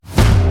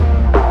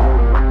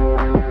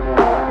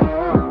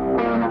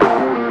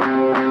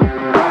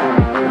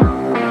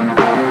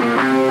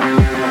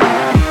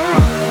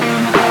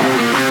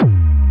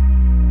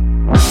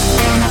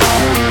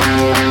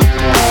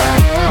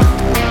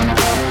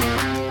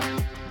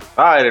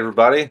All right,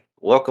 everybody.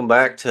 Welcome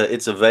back to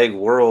It's a Vague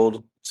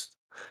World.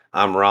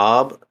 I'm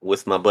Rob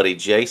with my buddy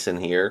Jason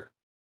here.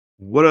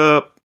 What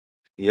up?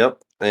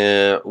 Yep.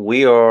 And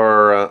we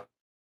are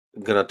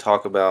going to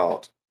talk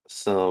about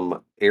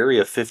some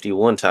Area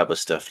 51 type of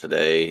stuff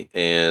today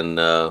and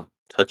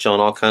touch on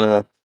all kind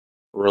of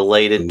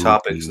related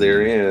topics Spooky.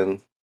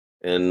 therein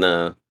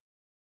and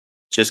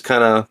just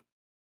kind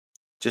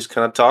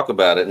of talk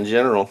about it in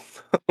general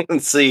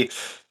and see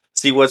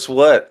what's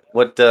what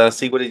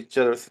see what each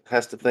other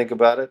has to think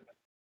about it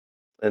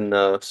and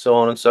so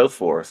on and so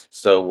forth.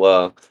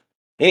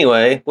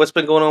 Anyway, what's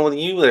been going on with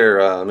you there,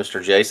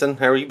 Mr. Jason?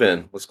 How have you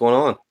been? What's going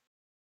on?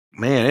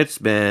 Man, it's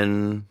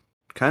been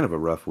kind of a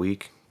rough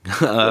week.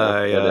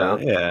 Yeah, no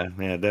doubt.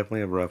 Yeah,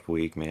 definitely a rough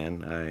week,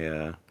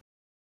 man.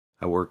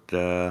 I worked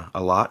a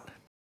lot,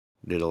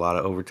 did a lot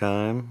of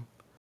overtime.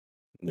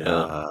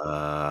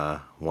 Yeah,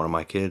 One of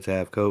my kids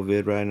have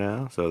COVID right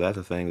now, so that's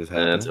a thing that's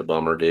that's a happening.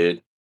 bummer,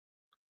 dude.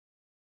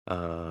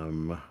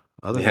 Um,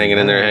 Other You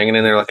than that, hanging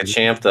in there like a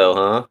champ, though,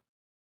 huh?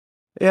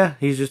 yeah,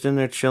 he's just in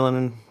there chilling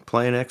and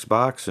playing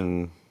Xbox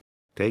and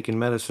taking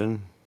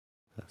medicine.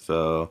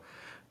 So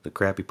the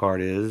crappy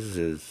part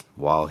is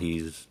while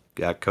he's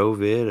got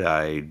COVID,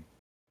 I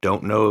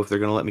don't know if they're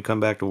gonna let me come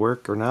back to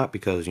work or not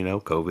because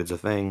COVID's a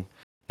thing,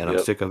 and I'm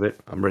Yep. sick of it.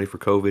 I'm ready for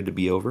COVID to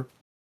be over.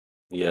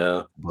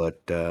 Yeah.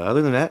 But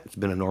other than that, it's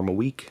been a normal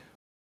week.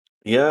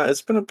 Yeah. Uh,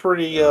 It's been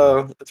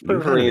a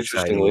you've had pretty an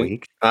interesting exciting week.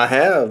 week. I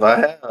have.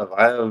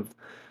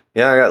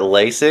 Yeah, I got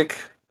LASIK.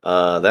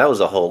 That was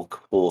a whole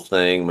cool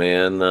thing,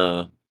 man.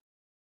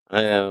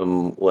 I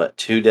am what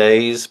 2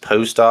 days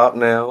post op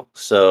now,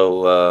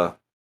 so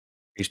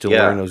You still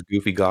wearing yeah. those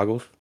goofy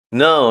goggles?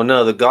 No,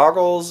 no, the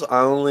goggles,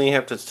 I only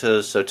have to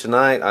so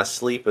tonight I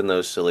sleep in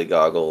those silly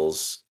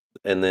goggles,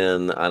 and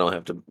then I don't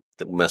have to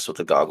mess with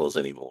the goggles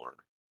anymore.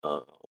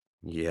 Uh,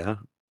 Yeah.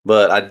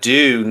 but I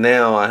do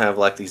now. I have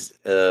like these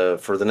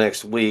for the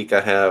next week. I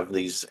have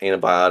these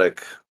antibiotic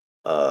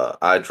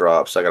eye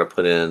drops I got to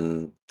put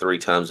in 3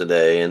 times a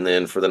day, and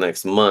then for the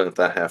next month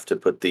I have to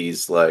put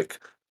these like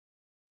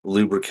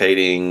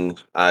lubricating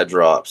eye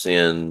drops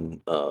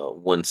in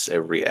once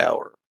every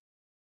hour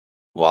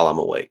while I'm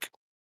awake.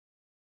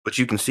 But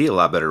you can see a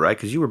lot better, right?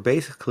 Because you were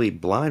basically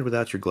blind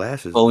without your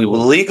glasses. Oh, we were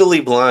What? legally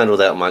blind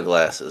without my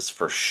glasses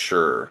for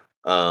sure.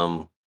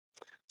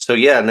 So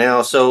yeah,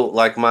 now so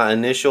like my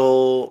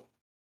initial,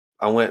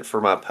 I went for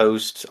my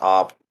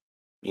post-op,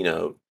 you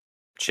know,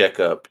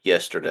 checkup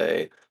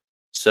yesterday.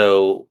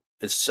 So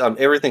it's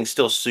everything's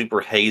still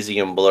super hazy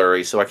and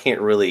blurry. So I can't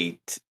really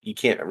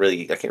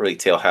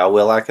tell how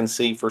well I can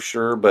see for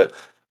sure. But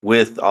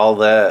with all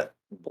that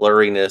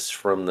blurriness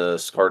from the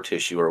scar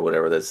tissue or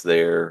whatever that's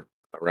there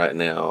right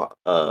now,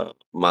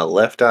 my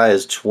left eye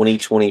is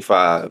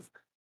 20/25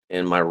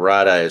 and my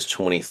right eye is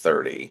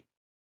 20/30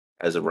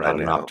 as of I'm right not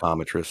an now.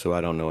 optometrist, so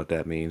I don't know what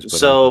that means, but I'm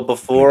So gonna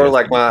before, guess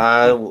like that my you can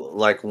eye, see.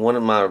 like one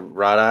of my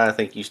right eye, I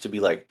think used to be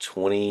like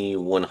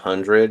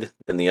 2100,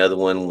 and the other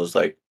one was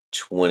like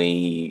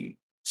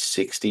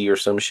 2060 or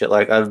some shit.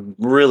 Like I've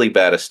really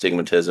bad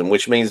astigmatism,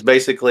 which means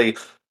basically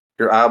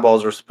your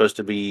eyeballs are supposed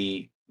to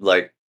be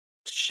like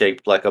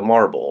shaped like a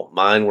marble.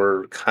 Mine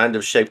were kind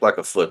of shaped like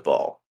a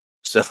football.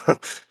 So,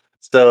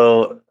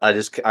 so I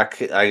just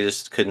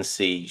couldn't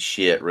see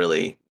shit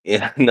really.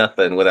 Yeah,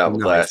 nothing without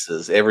Nice.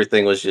 glasses.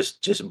 Everything was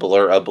just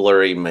a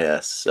blurry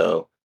mess.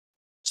 So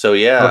So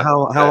yeah,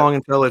 how long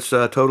until it's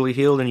totally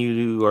healed and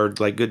you are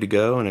like good to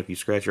go? And if you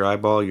scratch your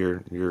eyeball,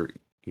 your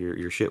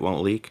shit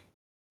won't leak.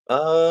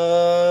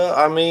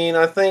 I mean,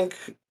 I think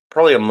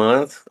probably a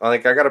month.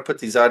 Like I got to put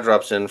these eye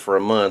drops in for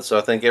a month, so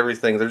I think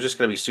everything they're just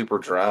gonna be super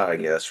dry, I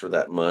guess, for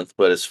that month.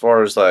 But as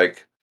far as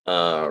like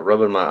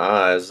rubbing my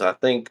eyes, I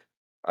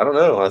don't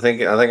know. I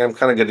think I'm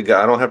kind of good to go.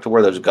 I don't have to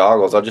wear those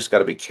goggles. I just got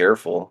to be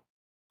careful.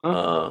 Huh?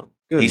 Uh,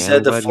 Good he man. I'm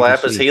said the glad you can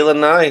flap is see.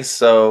 healing nice,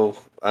 so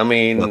I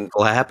The mean,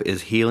 flap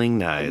is healing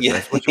nice. yeah,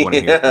 That's what you want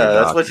to yeah, hear from your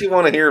that's what doctor. you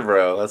want to hear,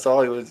 bro. That's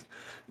all he was.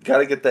 Got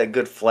to get that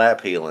good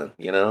flap healing,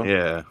 you know.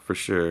 Yeah, for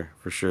sure,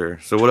 for sure.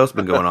 So what else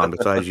been going on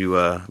besides you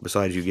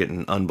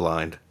getting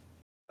unblind?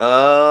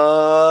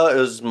 It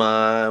was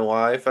my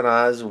wife and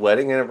I's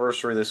wedding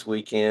anniversary this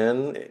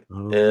weekend.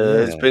 Oh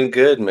It's yeah. been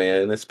good,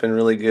 man. It's been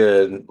really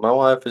good. My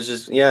wife is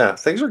just, yeah,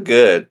 things are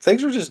good.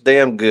 Things are just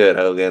damn good,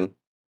 Hogan.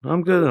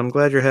 I'm good. I'm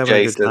glad you're having a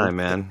good Jason. time,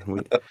 man.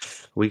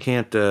 We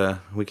can't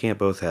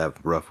both have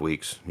rough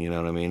weeks. You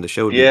know what I mean? The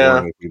show would be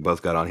boring Yeah, if we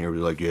both got on here and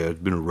be like, yeah, it's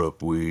been a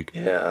rough week.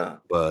 yeah.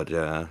 But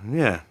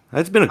yeah,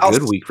 it's been a I'll,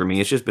 good week for me.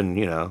 It's just been,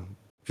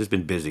 just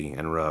been busy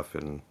and rough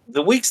and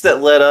the weeks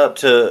that led up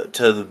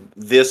to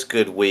this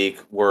good week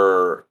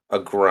were a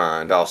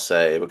grind, I'll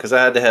say, because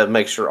I had to have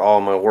make sure all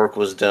my work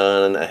was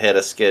done ahead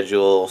of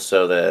schedule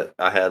so that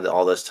I had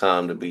all this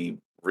time to be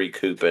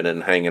recouping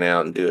and hanging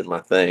out and doing my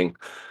thing.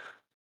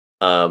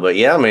 But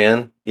yeah,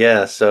 man.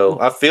 Yeah, so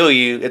I feel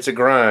you. It's a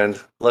grind.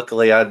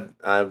 Luckily, I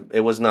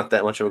it was not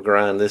that much of a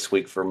grind this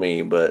week for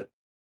me, but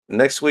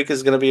next week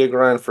is going to be a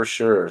grind for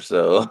sure.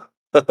 So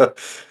I'm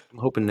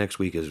hoping next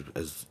week is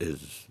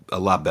a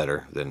lot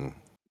better than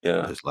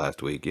yeah, this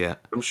last week. Yeah.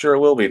 I'm sure it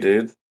will be,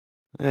 dude.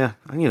 Yeah,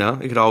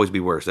 it could always be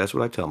worse. That's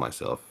what I tell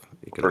myself.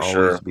 It could for always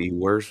sure. be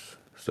worse.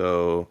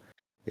 So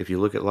if you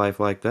look at life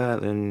like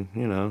that, then,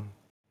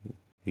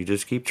 you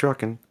just keep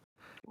trucking.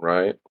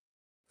 Right.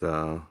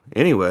 So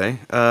anyway,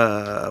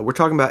 we're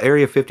talking about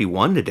Area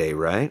 51 today,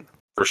 right?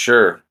 For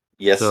sure.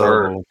 Yes,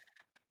 sir. So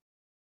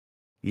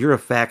you're a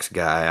facts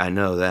guy, I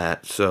know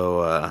that.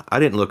 So I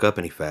didn't look up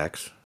any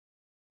facts.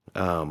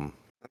 Um,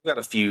 I've got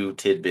a few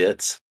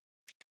tidbits.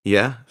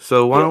 yeah.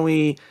 So why Yeah. don't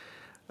we?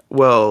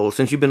 Well,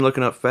 since you've been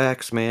looking up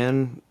facts,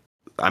 man,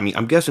 I mean,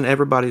 I'm guessing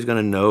everybody's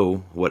gonna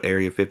know what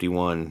Area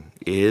 51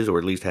 is, or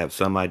at least have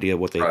some idea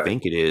what they Right.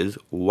 think it is.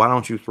 Why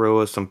don't you throw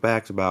us some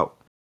facts about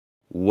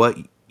what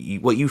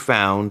you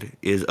found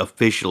is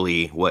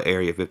officially what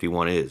Area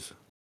 51 is?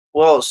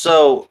 Well,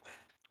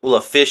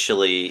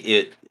 officially,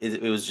 it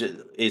was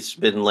it's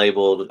been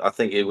labeled. I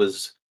think it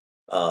was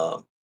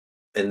uh,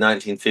 in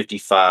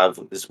 1955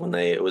 is when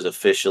it was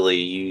officially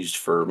used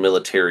for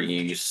military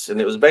use, and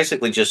it was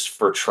basically just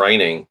for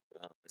training.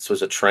 This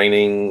was a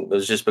training. It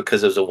was just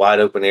because it was a wide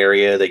open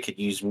area. They could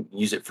use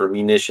it for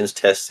munitions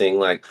testing,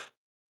 like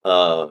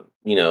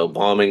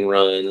bombing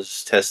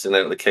runs, testing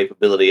out the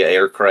capability of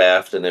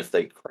aircraft, and if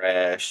they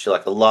crash,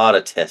 like a lot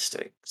of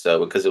testing.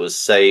 So because it was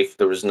safe,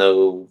 there was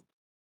no,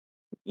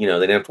 they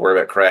didn't have to worry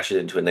about crashing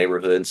into a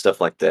neighborhood and stuff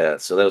like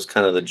that. So that was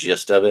kind of the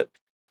gist of it.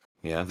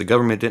 Yeah, the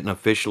government didn't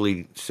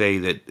officially say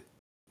that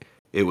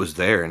it was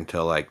there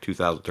until like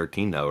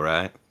 2013, though,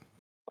 right?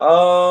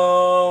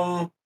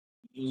 Um,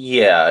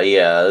 yeah,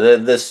 yeah.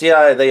 The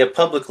CIA, they have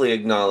publicly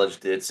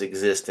acknowledged its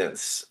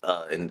existence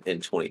in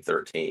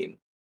 2013,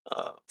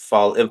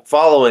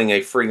 following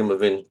a Freedom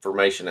of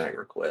Information Act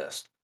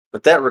request.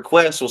 But that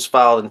request was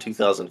filed in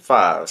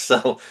 2005,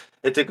 so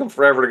it took them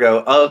forever to go.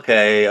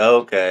 Okay,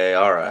 okay,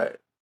 all right.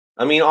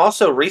 I mean,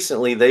 also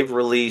recently they've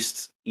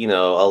released, a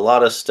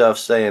lot of stuff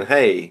saying,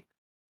 "Hey,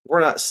 we're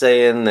not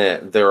saying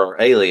that there are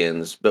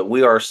aliens, but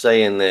we are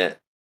saying that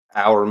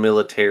our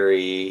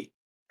military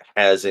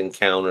has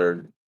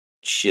encountered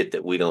shit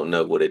that we don't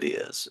know what it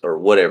is or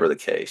whatever the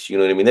case. You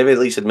know what I mean? They've at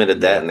least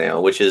admitted Yeah. that now,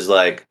 which is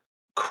like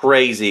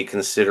crazy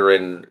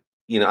considering,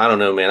 I don't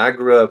know, man. I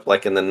grew up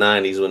like in the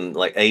 90s when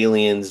like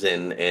aliens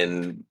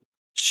and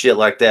shit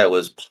like that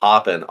was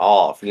popping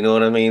off. You know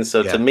what I mean?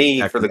 So to Yeah.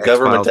 me, Back for when the X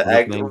government Files to was a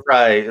act thing.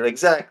 right,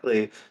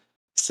 exactly.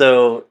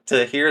 So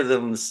to hear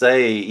them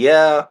say,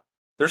 yeah,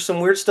 there's some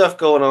weird stuff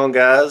going on,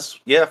 guys.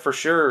 Yeah, for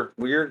sure.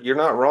 You're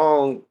not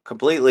wrong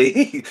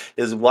completely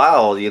is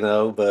wild.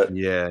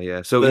 Yeah,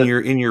 yeah. So in But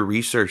your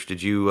research,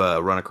 did you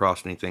run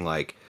across anything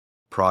like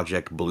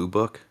Project Blue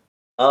Book?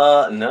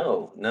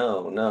 no,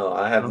 no, no.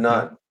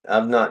 Okay.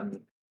 I've not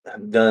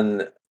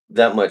done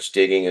that much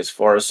digging as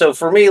far as, so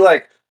for me,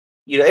 like,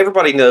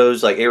 everybody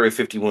knows like Area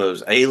 51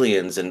 was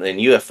aliens and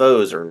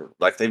UFOs, or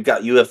like they've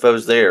got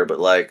UFOs there, but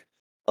like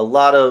a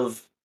lot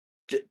of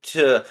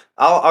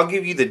I'll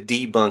give you the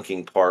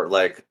debunking part,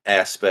 like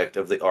aspect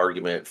of the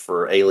argument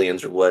for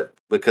aliens or what,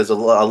 because a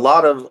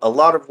lot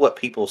of what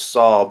people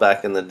saw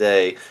back in the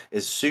day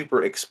is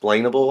super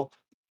explainable.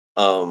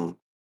 Um,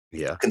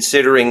 Yeah.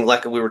 Considering,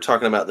 like we were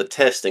talking about the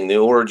testing, the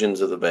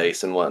origins of the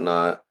base and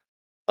whatnot.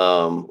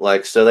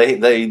 Like so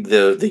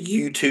the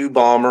U-2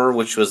 bomber,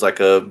 which was like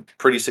a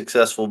pretty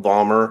successful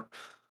bomber,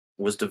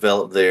 was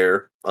developed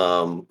there.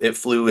 It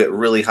flew at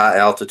really high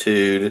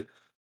altitude.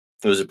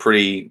 It was a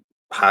pretty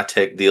high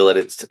tech deal at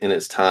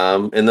its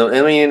time. And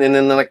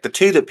then like the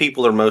two that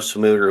people are most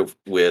familiar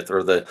with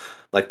are the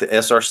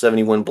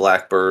SR-71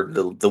 Blackbird,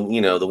 the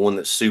one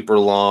that's super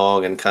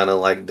long and kind of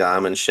like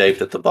diamond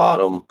shaped at the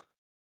bottom,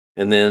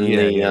 and then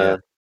Yeah, yeah, yeah.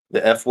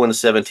 the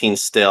F-117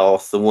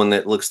 Stealth, the one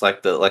that looks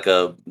like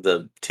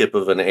the tip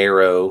of an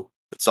arrow.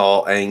 It's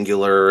all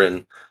angular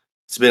and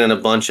it's been in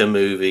a bunch of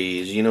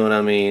movies. You know what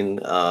I mean?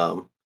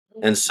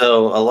 And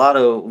so a lot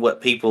of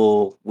what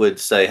people would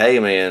say, "Hey,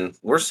 man,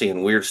 we're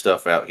seeing weird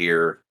stuff out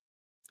here,"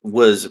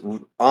 was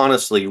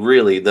honestly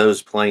really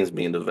those planes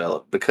being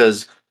developed,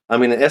 because I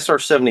mean the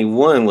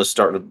SR-71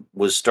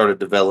 was started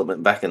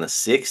development back in the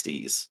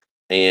 60s,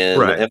 and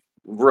Right.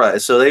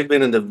 right, so they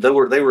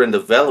were in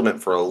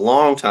development for a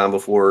long time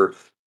before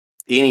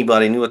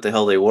anybody knew what the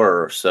hell they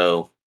were.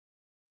 So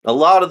a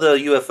lot of the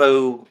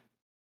UFO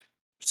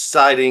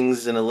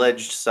sightings and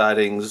alleged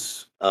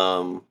sightings,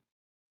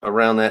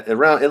 around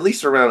at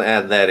least around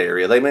that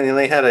area.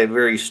 They had a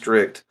very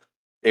strict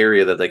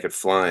area that they could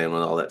fly in and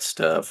all that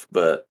stuff.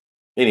 But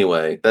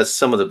anyway, that's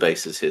some of the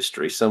basis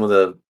history. Some of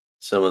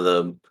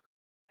the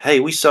hey,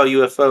 we saw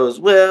UFOs.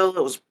 Well,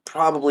 it was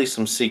probably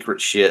some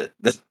secret shit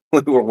that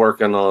we were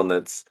working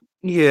on.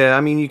 Yeah,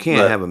 I mean, you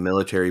can't But have a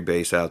military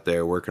base out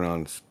there working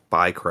on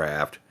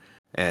spycraft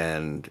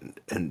and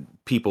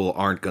people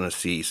aren't going to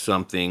see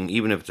something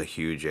even if it's a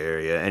huge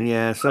area. And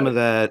yeah, some of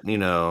right,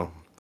 that,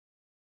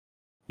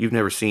 you've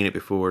never seen it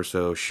before,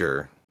 so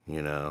sure,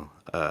 you know.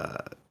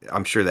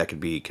 I'm sure that could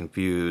be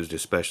confused,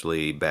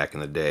 especially back in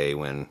the day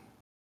when,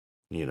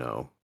 you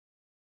know,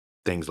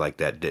 things like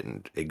that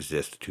didn't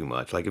exist too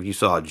much. Like if you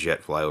saw a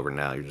jet fly over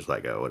now, you're just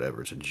like, "Oh,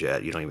 whatever, it's a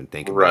jet." You don't even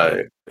think about it.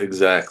 right,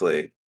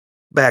 exactly,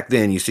 Back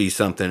then, you see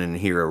something and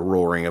hear a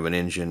roaring of an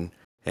engine.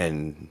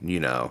 And,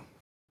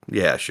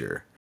 yeah,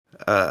 sure.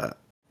 Uh,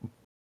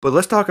 but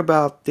let's talk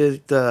about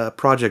the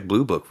Project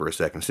Blue Book for a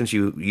second, since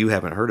you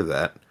haven't heard of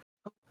that.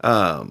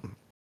 Um,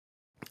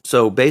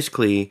 so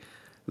basically,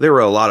 there were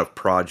a lot of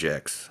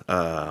projects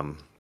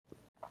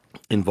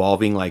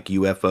involving like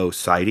UFO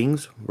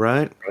sightings,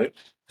 right? Right.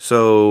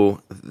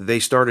 So they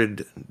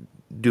started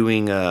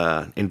doing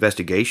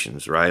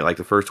investigations, right? Like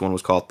the first one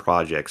was called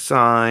Project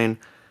Sign.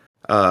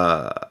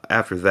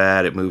 After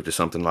that, it moved to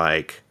something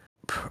like,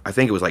 I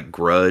think it was like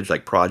Grudge,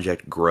 like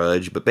Project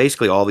Grudge. But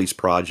basically, all these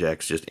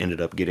projects just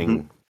ended up Hmm.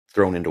 getting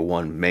thrown into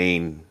one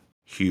main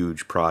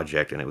huge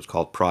project, and it was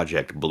called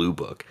Project Blue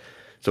Book.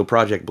 So,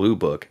 Project Blue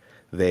Book,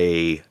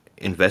 they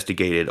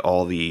investigated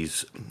all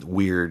these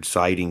weird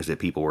sightings that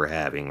people were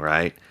having,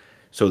 right?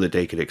 So that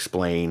they could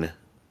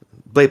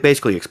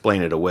basically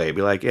explain it away.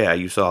 Be like, yeah,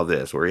 you saw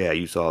this, or yeah,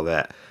 you saw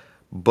that.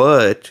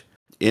 But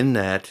in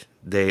that,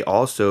 they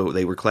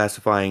were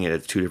classifying it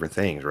as two different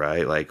things,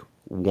 right? Like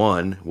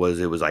one was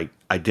it was like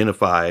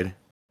identified,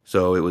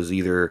 so it was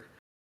either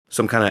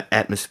some kind of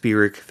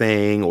atmospheric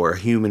thing or a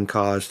human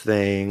caused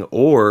thing,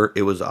 or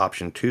it was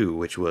option two,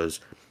 which was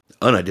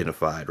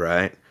unidentified,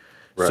 right?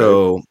 Right.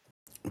 So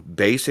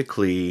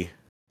basically,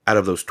 out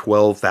of those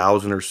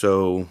 12,000 or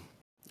so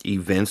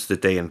events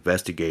that they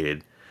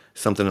investigated,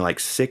 something like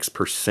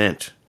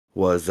 6%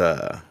 was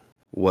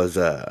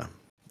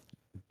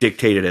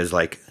dictated as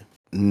like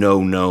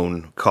no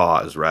known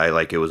cause, right?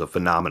 Like it was a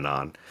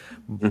phenomenon.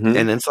 Hmm.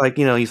 And it's like,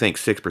 you think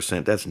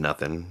 6%, that's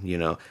nothing,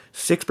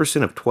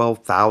 6% of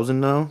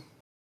 12,000 though.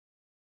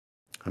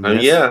 I mean,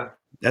 Yeah.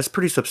 that's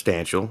pretty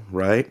substantial,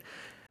 right?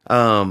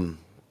 Um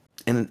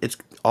and it's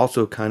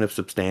also kind of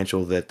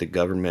substantial that the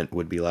government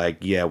would be like,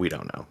 yeah, we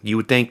don't know. You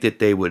would think that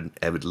they would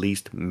have at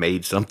least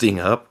made something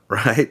up,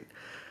 right?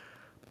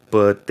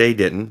 But they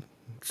didn't.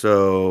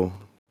 So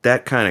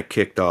that kind of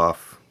kicked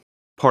off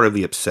part of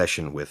the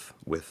obsession with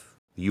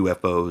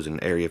UFOs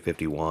and Area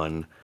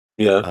 51.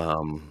 Yeah.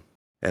 Um,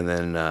 and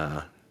then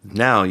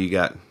now you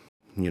got,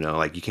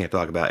 like you can't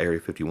talk about Area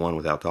 51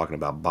 without talking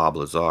about Bob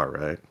Lazar,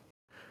 right?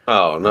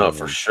 Oh no,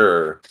 for Um,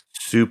 sure.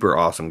 super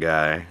awesome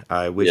guy.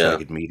 I wish I Yeah.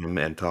 could meet him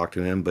and talk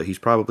to him, but he's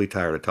probably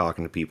tired of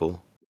talking to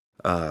people.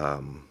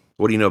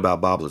 What do you know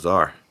about Bob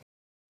Lazar?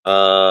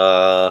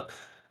 Uh,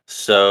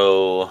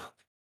 so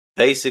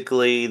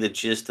basically, the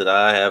gist that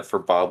I have for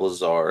Bob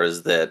Lazar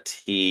is that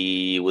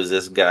he was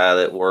this guy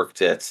that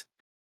worked at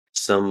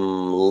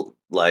some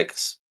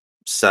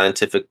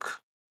scientific,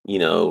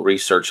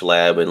 research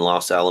lab in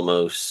Los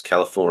Alamos,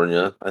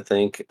 California, I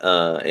think.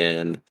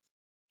 And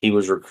he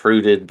was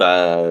recruited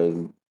by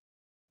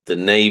the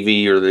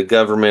Navy or the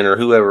government or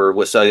whoever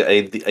was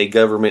a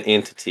government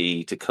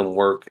entity to come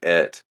work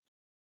at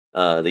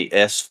the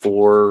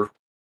S4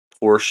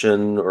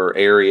 portion or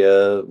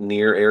area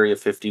near Area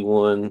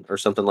 51 or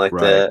something like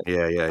Right. that.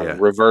 Yeah, yeah, yeah.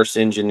 Reverse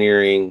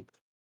engineering.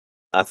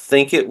 I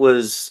think it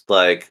was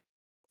like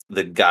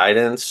the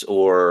guidance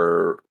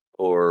or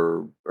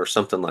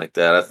something like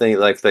that. I think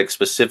like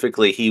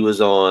specifically he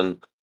was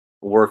on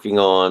working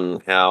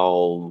on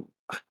how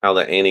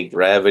the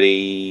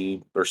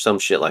anti-gravity or some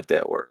shit like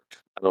that worked.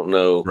 I don't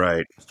know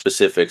Right.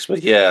 specifics,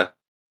 but yeah.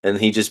 And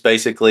he just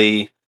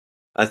basically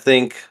I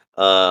think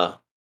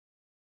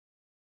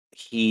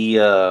he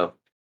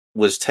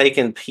was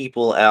taking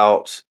people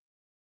out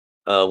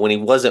when he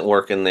wasn't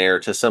working there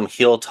to some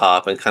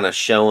hilltop and kind of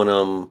showing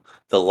them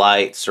the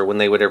lights or when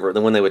they would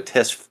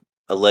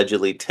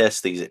allegedly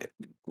test these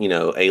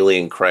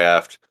alien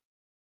craft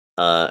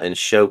and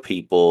show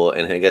people,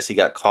 and I guess he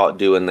got caught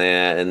doing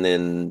that, and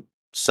then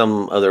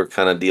some other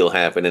kind of deal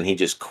happened and he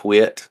just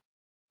quit,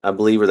 I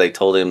believe, or they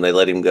told him they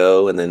let him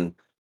go, and then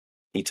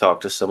he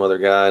talked to some other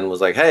guy and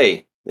was like,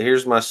 hey,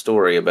 here's my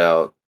story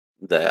about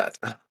that.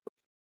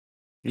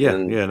 Yeah,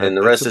 and yeah, and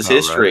the that's rest is about right.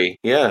 history.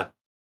 Yeah.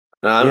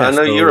 I Yeah,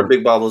 know you're a so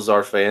big Bob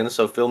Lazar fan,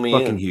 so fill me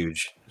fucking in.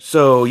 huge.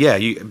 So yeah,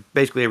 you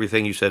basically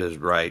everything you said is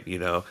right.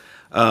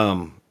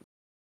 Um,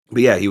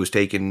 but yeah, he was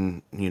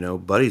taking,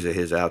 buddies of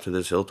his out to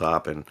this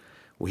hilltop, and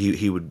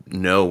he would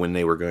know when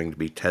they were going to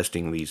be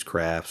testing these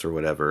crafts or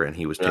whatever, and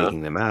he was Yeah.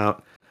 taking them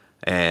out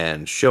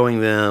and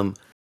showing them,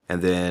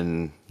 and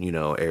then,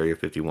 Area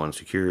 51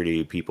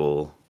 security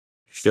people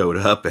showed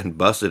up and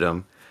busted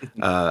him,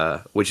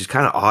 which is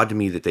kind of odd to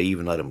me that they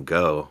even let him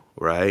go,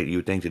 right? You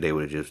would think that they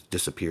would have just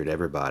disappeared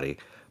everybody,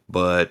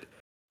 but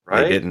they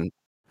Right? didn't.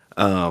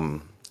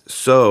 And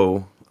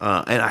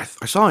I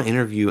saw an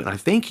interview, and I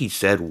think he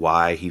said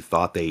why he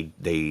thought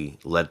they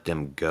let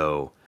them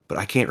go, but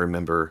I can't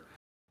remember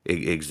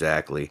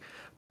exactly.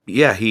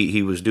 Yeah,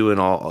 he was doing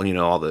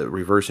all the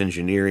reverse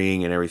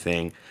engineering and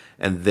everything,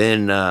 and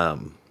then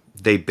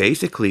they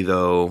basically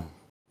though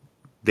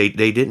they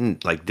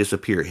didn't like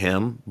disappear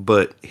him,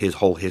 but his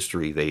whole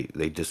history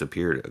they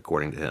disappeared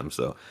according to him.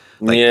 So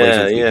like Yeah,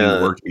 places that he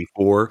yeah. worked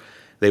before,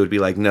 they would be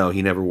like, no,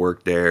 he never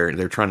worked there. And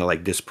they're trying to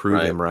like disprove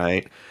Right. him,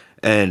 right?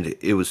 And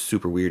it was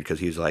super weird because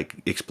he was like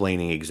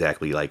explaining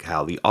exactly like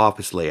how the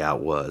office layout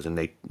was, and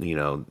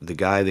the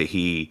guy that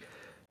he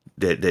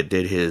that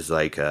did his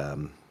like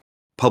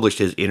published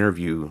his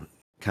interview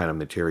kind of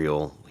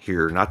material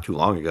here not too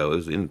long ago. It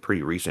was in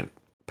pretty recent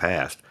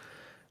past.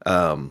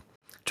 Um,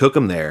 Took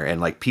him there,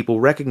 and like people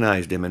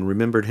recognized him and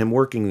remembered him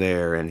working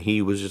there, and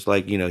he was just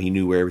like, he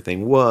knew where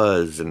everything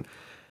was,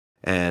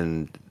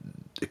 and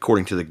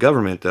according to the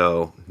government,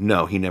 though,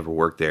 no, he never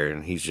worked there,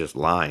 and he's just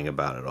lying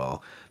about it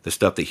all. The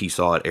stuff that he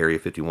saw at Area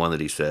 51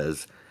 that he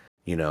says,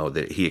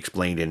 that he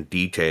explained in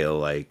detail,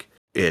 like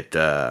it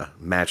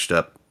matched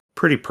up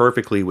pretty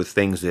perfectly with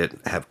things that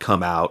have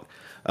come out.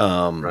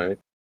 Um, Right.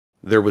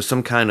 there was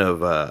some kind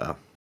of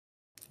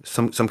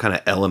some kind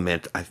of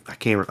element. I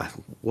can't.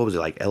 What was it,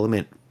 like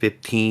element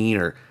 15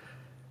 or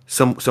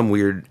some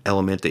weird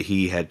element that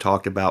he had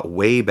talked about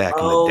way back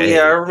in the Oh yeah, day.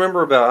 I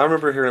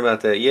remember hearing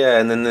about that. Yeah,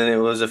 and then it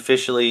was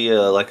officially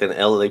like an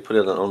L. They put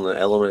it on the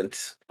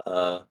element.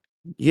 The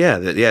Yeah,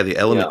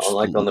 element on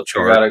like on the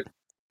chart. periodic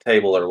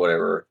table or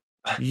whatever.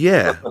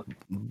 Yeah,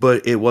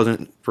 but it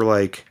wasn't for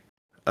like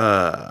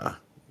uh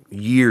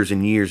years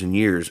and years and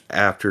years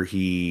after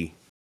he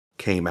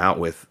came out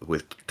with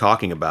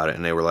talking about it,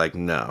 and they were like,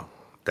 no,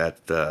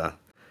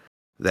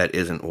 that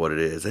isn't what it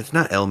is. It's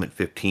not element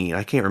 15.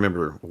 I can't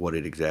remember what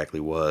it exactly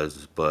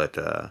was, but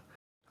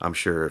I'm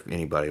sure if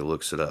anybody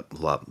looks up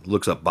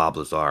Bob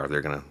Lazar,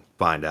 they're gonna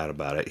find out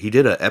about it. He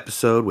did an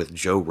episode with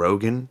Joe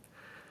Rogan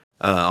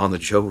on the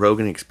Joe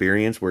Rogan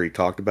Experience where he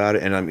talked about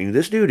it, and I mean,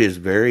 this dude is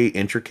very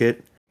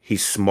intricate.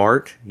 He's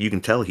smart. You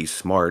can tell he's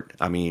smart.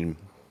 I mean,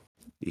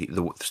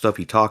 the stuff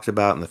he talks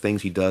about and the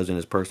things he does in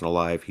his personal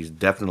life, he's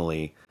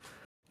definitely,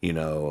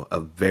 a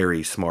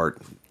very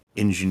smart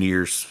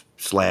engineer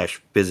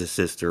slash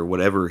physicist or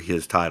whatever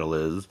his title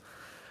is.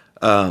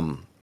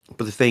 Um,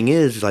 but the thing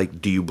is,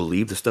 like, do you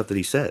believe the stuff that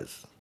he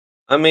says?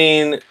 I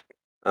mean,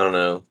 I don't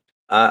know.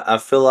 I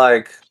feel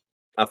like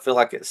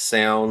it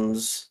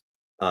sounds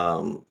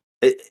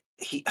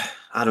he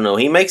I don't know.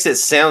 He makes it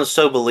sound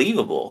so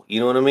believable. You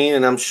know what I mean?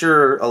 And I'm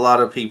sure a lot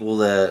of people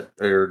that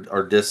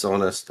are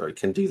dishonest or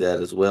can do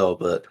that as well.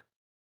 But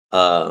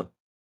uh,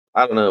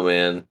 I don't know,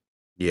 man.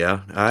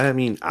 Yeah, I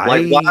mean,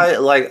 Like why?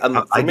 I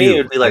For me, it do.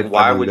 would be like, I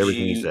why believe would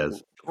everything he you?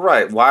 says.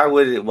 Right? Why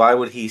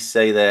would he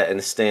say that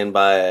and stand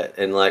by it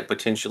and like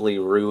potentially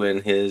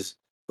ruin his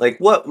like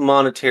what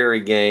monetary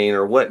gain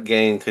or what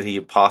gain could he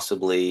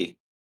possibly?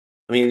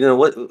 I mean,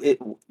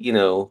 you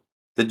know,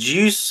 the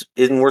juice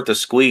isn't worth the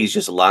squeeze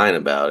just lying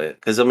about it.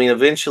 Because I mean,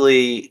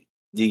 eventually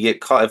you get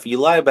caught. If you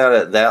lie about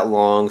it that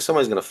long,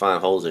 somebody's going to find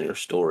holes in your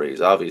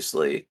stories,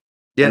 obviously.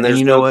 Yeah, And and there's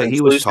you know no what?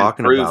 He was conclusive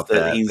talking proof about that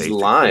that he's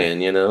basically.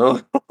 lying. You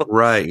know?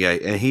 Right, yeah,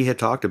 and he had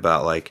talked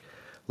about like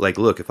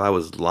look, if I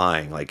was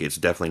lying, like it's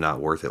definitely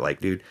not worth it.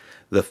 Like, dude,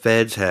 the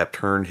feds have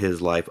turned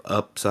his life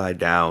upside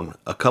down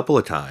a couple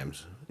of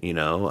times, he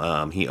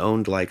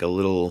owned like a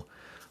little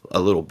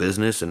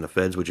business, and the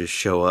feds would just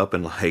show up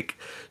and like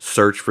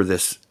search for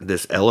this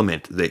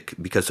element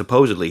that, because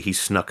supposedly he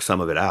snuck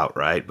some of it out,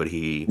 right? But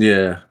he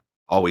Yeah.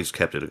 always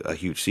kept it a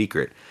huge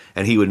secret,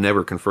 and he would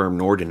never confirm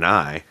nor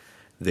deny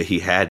that he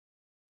had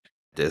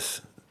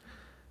this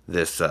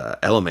this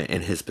element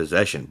in his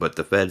possession, but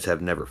the feds have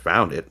never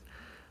found it.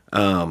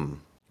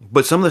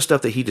 But some of the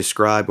stuff that he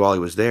described while he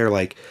was there,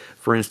 like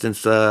for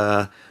instance,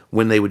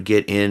 when they would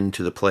get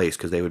into the place,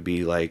 because they would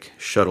be like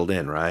shuttled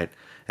in, right?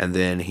 And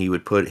then he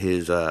would put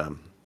his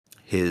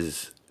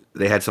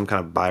they had some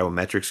kind of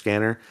biometric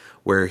scanner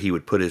where he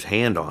would put his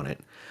hand on it,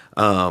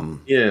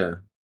 Yeah.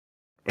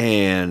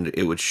 and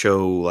it would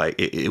show like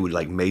it would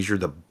like measure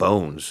the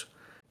bones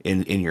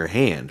in your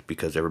hand,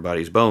 because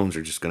everybody's bones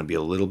are just going to be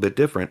a little bit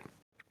different.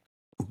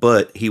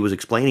 But he was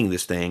explaining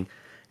this thing,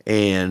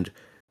 and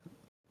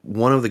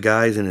one of the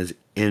guys in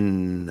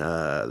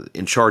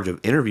charge of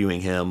interviewing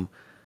him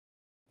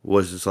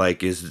was just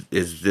like, is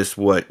this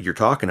what you're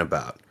talking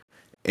about?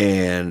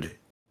 And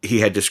he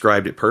had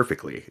described it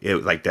perfectly.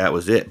 It like that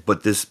was it.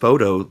 But this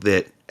photo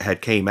that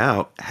hadn't came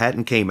out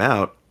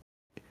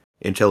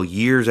until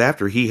years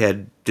after he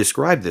had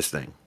described this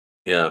thing.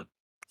 Yeah.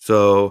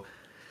 So,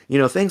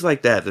 things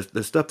like that,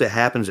 the stuff that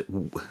happens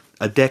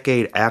a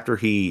decade after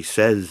he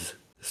says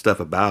stuff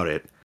about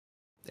it,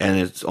 and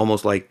it's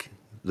almost like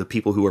the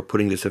people who are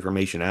putting this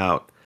information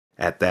out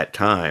at that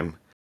time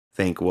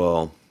think,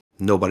 well,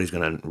 nobody's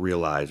going to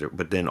realize it.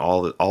 But then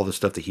all the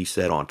stuff that he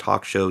said on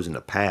talk shows in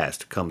the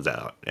past comes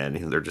out, and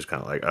they're just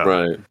kind of like, oh,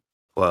 Right.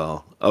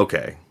 well,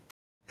 okay.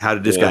 How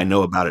did this Yeah. guy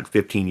know about it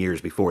 15 years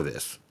before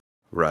this?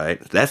 Right?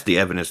 That's the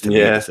evidence to me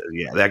that Yeah. says,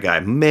 yeah, that guy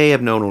may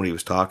have known what he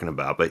was talking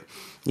about. But,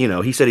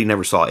 he said he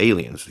never saw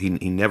aliens. He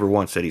never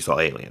once said he saw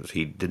aliens.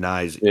 He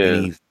denies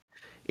Yeah.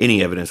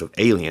 any evidence of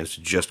aliens,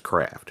 just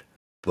craft.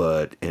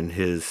 But in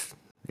his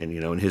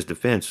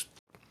defense,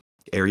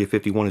 Area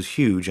 51 is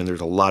huge, and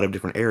there's a lot of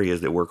different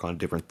areas that work on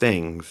different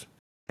things,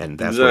 and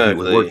that's what he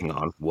was Exactly. working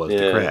on, was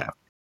the Yeah. craft.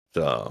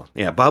 So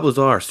yeah, Bob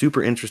Lazar,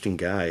 super interesting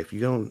guy. If you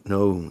don't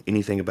know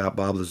anything about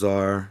Bob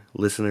Lazar,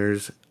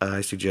 listeners, I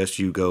suggest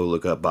you go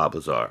look up Bob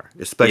Lazar,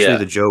 especially Yeah.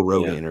 the Joe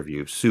Rogan Yeah.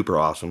 interview. Super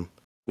awesome.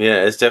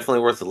 Yeah. It's definitely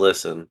worth a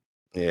listen.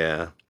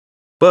 Yeah.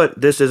 But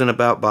this isn't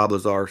about Bob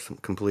Lazar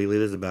completely.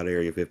 This is about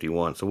Area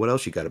 51. So what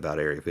else you got about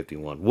Area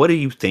 51? What do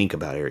you think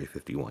about Area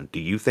 51? Do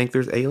you think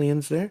there's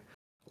aliens there?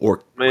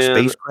 or Man,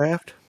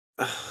 spacecraft.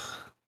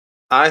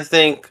 I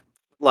think,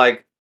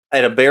 like,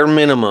 at a bare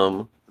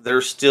minimum,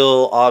 they're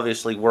still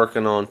obviously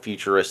working on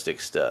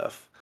futuristic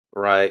stuff,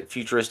 right?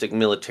 Futuristic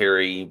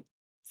military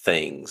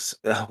things,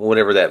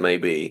 whatever that may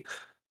be.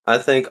 I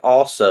think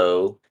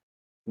also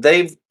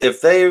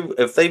if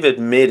they've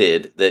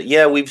admitted that,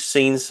 yeah, we've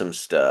seen some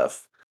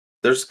stuff,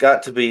 there's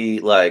got to be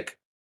like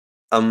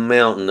a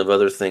mountain of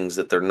other things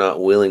that they're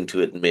not willing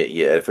to admit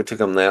yet. If it took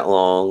them that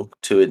long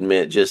to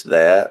admit just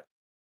that,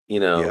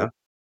 you Yeah. know,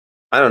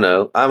 I don't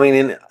know. I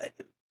mean,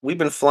 we've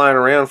been flying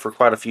around for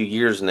quite a few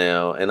years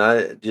now, and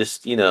I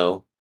just,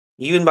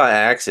 even by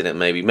accident,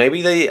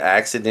 maybe they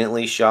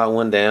accidentally shot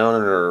one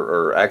down,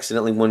 or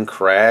accidentally one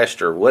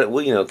crashed, or what,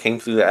 came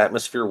through the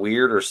atmosphere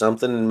weird or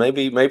something. And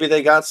maybe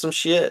they got some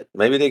shit.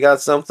 Maybe they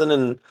got something,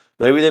 and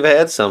maybe they've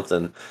had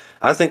something.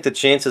 I think the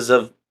chances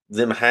of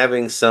them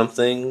having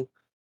something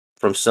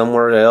from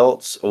somewhere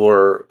else,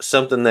 or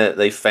something that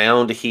they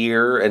found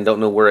here and don't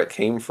know where it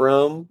came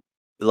from,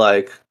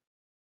 like,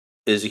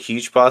 is a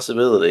huge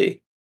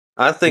possibility.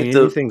 I mean,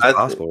 anything's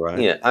possible,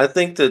 right? I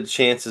think the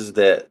chances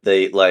that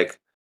they like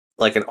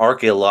an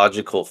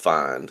archaeological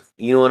find,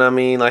 you know what I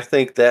mean? I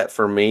think that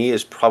for me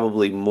is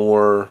probably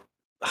more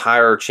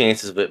higher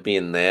chances of it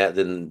being that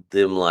than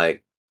them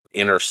like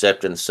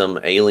intercepting some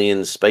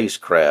alien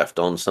spacecraft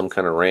on some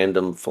kind of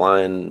random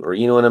flying, or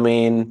you know what I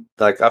mean?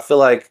 Like, I feel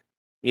like,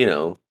 you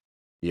know,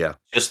 Yeah.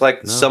 just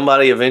like No.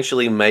 somebody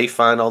eventually may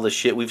find all the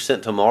shit we've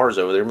sent to Mars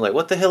over there and be like,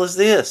 what the hell is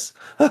this?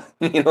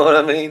 You know what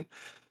I mean?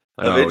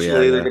 Oh yeah,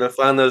 Eventually, they're yeah. gonna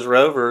find those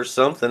rovers,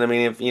 something. I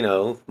mean, if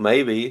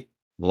maybe.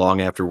 Long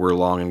after we're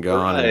long and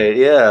gone, Right,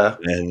 yeah.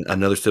 and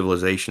another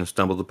civilization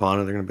stumbled upon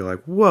it, they're gonna be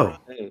like, "Whoa."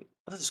 Right.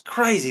 This is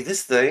crazy,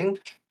 this thing.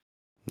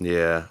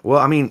 Yeah. Well,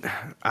 I mean,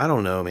 I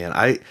don't know, man.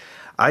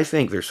 I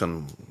think there's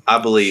some shady I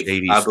stuff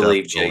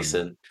believe going.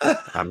 Jason.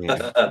 I mean,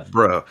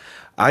 bro,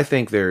 I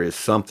think there is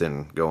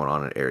something going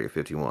on in Area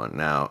 51.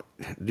 Now,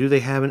 do they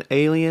have an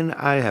alien?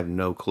 I have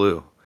no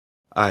clue.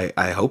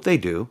 I hope they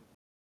do.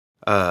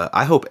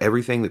 I hope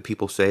everything that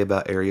people say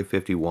about Area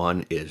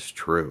 51 is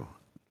true.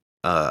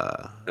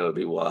 Uh, That would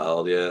be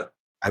wild, yeah.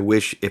 I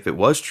wish if it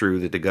was true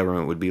that the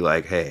government would be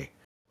like, "Hey,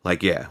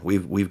 like yeah,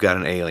 we've got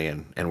an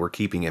alien and we're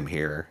keeping him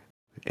here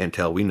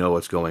until we know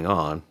what's going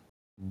on."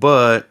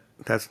 But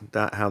that's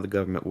not how the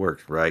government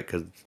works, right?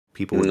 Because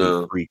people would be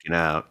No. freaking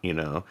out, you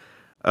know.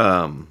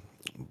 Um,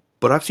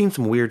 but I've seen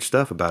some weird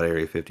stuff about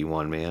Area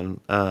 51, man.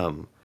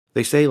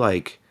 They say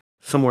like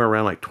somewhere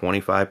around like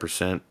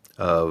 25%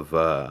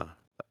 of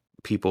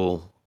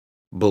people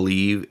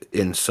believe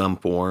in some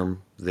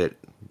form that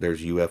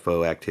there's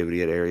UFO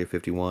activity at Area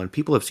 51.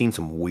 People have seen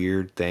some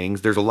weird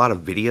things. There's a lot of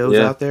videos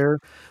Yeah. out there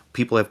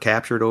people have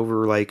captured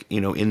over like,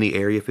 in the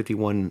Area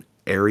 51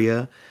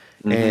 area.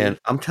 Mhm. And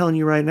I'm telling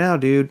you right now,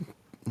 dude,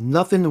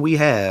 nothing that we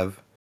have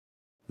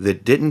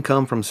that didn't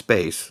come from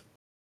space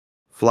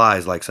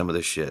flies like some of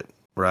this shit,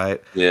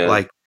 right? Yeah.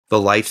 Like the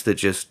lights that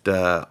just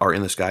are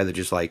in the sky that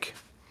just like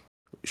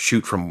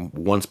shoot from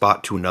one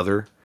spot to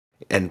another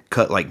and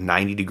cut like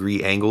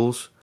 90-degree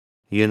angles,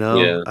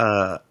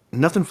 Yeah.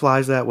 nothing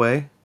flies that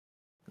way.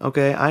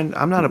 Okay,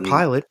 I'm not a Mhm.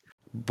 pilot,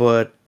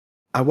 but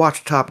I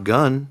watched Top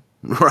Gun,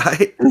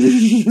 right?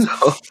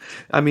 So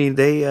I mean You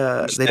they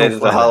don't stayed at the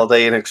fly that.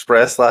 Holiday Inn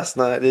Express last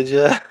night, did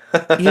you?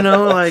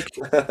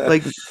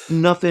 Like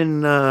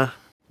nothing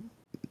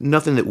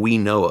nothing that we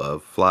know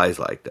of flies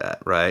like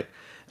that, right?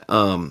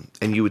 And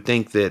you would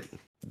think that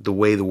the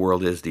way the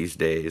world is these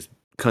days,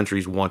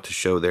 countries want to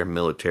show their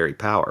military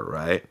power,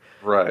 right?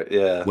 Right,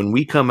 yeah. When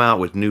we come out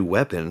with new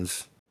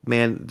weapons,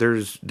 man,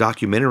 there's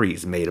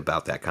documentaries made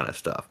about that kind of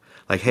stuff.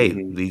 Like, hey,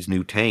 Mhm. these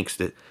new tanks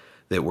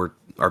that were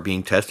are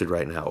being tested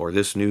right now, or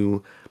this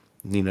new,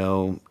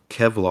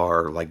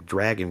 Kevlar like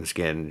dragon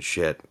skin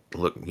shit.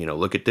 Look,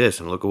 look at this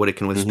and look at what it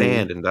can Mhm.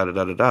 withstand and da da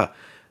da da da.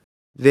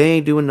 They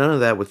ain't doing none of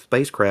that with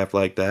spacecraft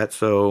like that,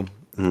 so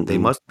they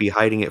Mm-mm. must be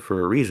hiding it for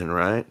a reason,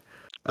 right?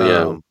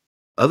 Yeah. Um,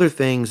 Other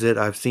things that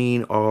I've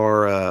seen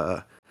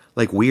are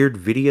like weird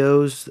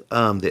videos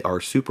that are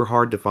super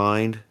hard to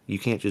find. You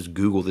can't just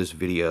Google this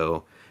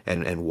video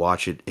and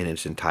watch it in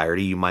its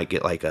entirety. You might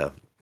get like a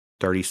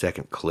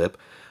 30-second clip,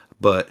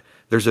 but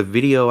there's a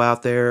video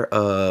out there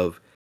of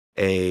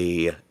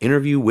a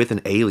interview with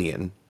an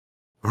alien,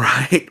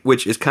 right?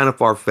 Which is kind of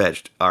far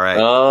fetched. All right.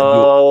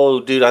 Oh,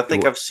 dude, I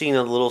think I've seen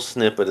a little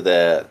snippet of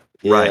that.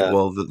 Right. Yeah.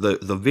 Well,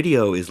 the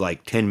video is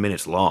like 10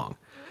 minutes long.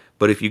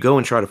 But if you go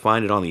and try to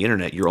find it on the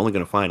internet, you're only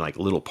going to find like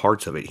little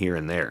parts of it here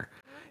and there.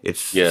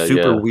 It's Yeah,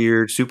 super yeah.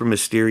 weird, super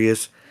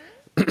mysterious.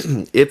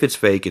 If it's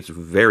fake, it's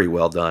very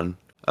well done.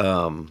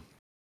 Um,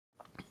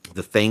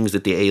 the things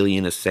that the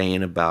alien is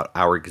saying about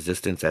our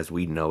existence as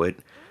we know it,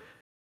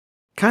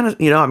 kind of,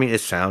 I mean,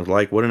 it sounds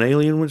like what an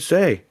alien would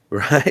say,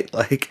 right?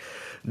 Like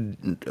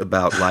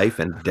about life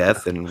and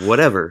death and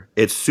whatever.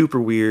 It's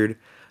super weird.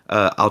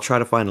 I'll try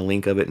to find a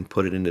link of it and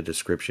put it in the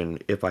description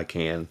if I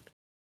can.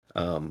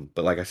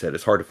 But like I said,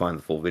 it's hard to find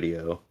the full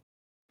video.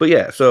 But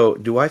yeah, so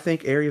do I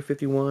think Area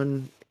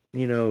 51,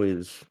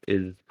 is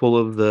full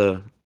of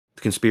the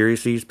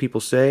conspiracies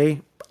people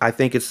say? I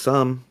think it's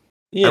some.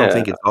 I don't Yeah,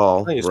 think it's I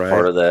all, think it's part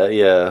right? of that,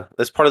 yeah.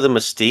 That's part of the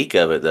mystique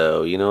of it,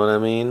 though, you know what I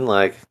mean?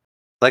 Like,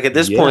 at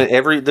this Yeah. point,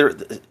 every there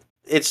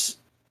it's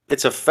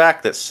it's a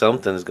fact that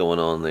something's going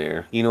on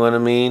there, you know what I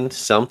mean?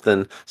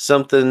 Something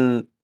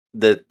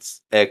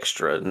that's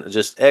extra,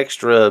 just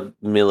extra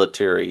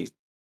military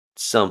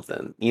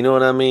something, you know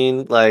what I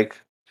mean? Like,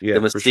 the Yeah,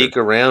 for sure. mystique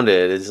around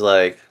it is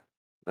like,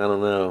 I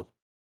don't know.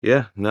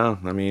 Yeah, no,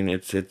 I mean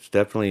it's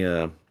definitely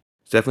a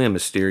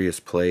mysterious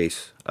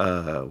place.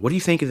 What do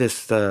you think of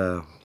this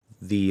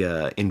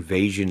the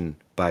invasion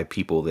by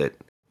people that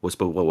was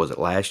what was it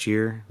last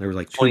year? There were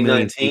like 2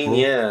 million 2019, people.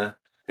 yeah.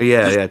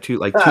 Yeah, two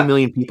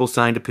million people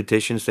signed a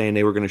petition saying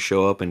they were going to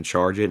show up and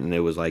charge it, and it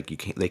was like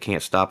they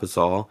can't stop us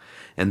all.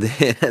 And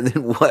then and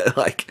then what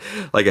like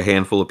a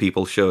handful of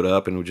people showed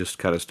up and just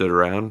kind of stood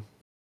around.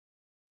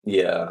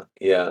 Yeah,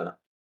 yeah.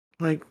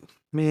 Like,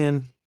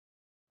 man,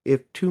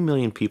 if 2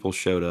 million people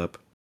showed up,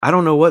 I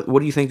don't know what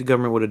do you think the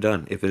government would have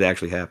done if it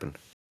actually happened?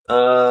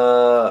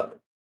 Uh,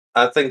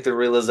 I think the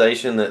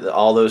realization that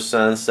all those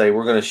signs say,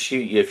 "We're gonna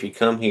shoot you if you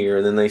come here,"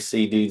 and then they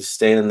see dudes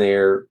standing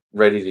there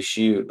ready to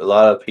shoot. A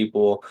lot of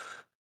people,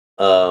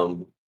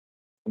 um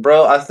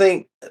bro, I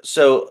think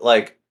so,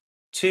 like,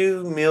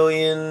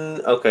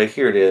 2,000,000, okay,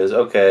 here it is,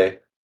 okay.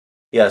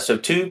 Yeah, so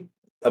 2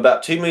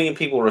 about 2,000,000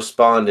 people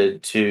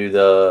responded to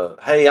the,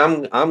 "Hey,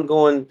 I'm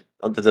going,"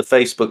 to the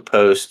Facebook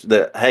post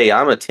that, "Hey,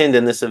 I'm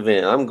attending this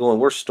event.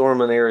 We're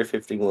storming Area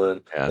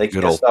 51. Yeah, They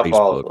good can't old stop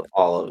Facebook.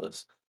 all of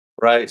us."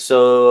 Right?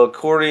 So,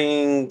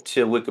 according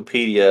to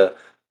Wikipedia,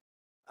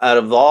 out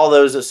of all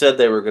those that said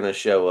they were gonna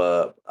show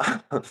up,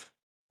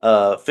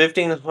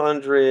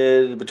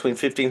 1,500 between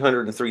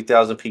 1,500 and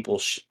 3,000 people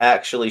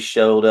actually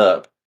showed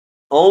up.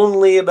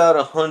 Only about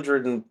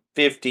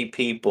 150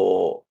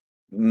 people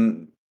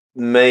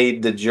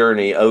made the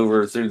journey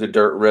over through the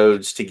dirt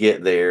roads to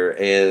get there,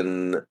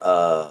 and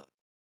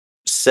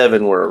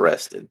 7 were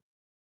arrested.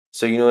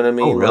 So you know what I Oh,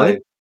 mean? really?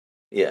 Like,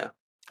 yeah,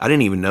 I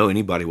didn't even know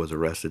anybody was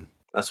arrested.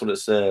 that's what it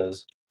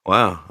says.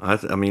 Wow,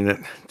 I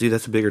mean, dude,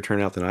 that's a bigger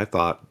turnout than I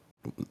thought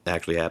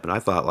actually happened. I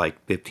thought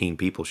like 15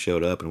 people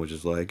showed up and was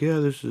just like, yeah,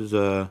 this is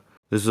a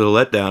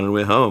letdown and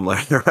went home,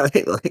 like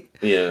right, like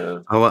Yeah.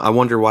 I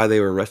wonder why they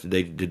were arrested.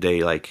 Did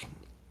they like?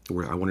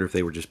 I wonder if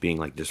they were just being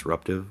like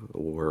disruptive,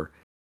 or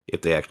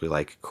if they actually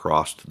like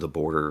crossed the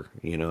border.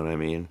 You know what I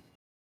mean?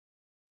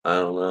 I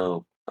don't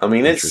know. I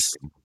mean,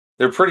 Interesting.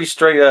 they're pretty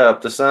straight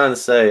up. The signs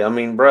say, I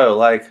mean, bro,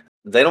 like,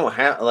 they don't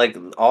have, like,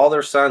 all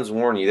their signs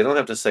warn you. They don't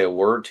have to say a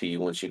word to you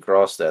once you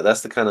cross that. That's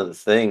the kind of the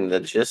thing. The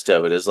gist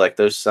of it is like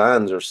those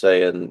signs are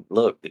saying,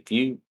 look, if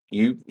you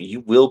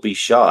will be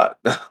shot.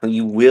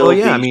 You Well, will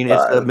yeah, I be mean,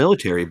 it's a shot.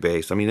 military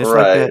base. I mean, it's like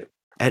that Right.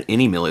 at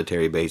any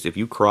military base. If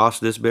you cross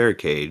this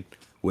barricade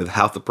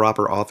without the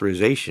proper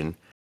authorization,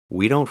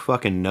 we don't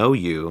fucking know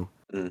you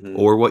Hmm.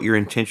 or what your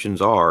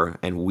intentions are,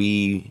 and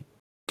we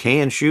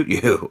can shoot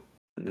you.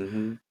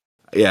 Hmm.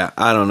 Yeah,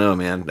 I don't know,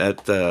 man.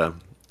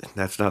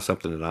 That's not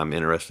something that I'm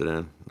interested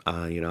in.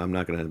 I'm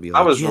not gonna be I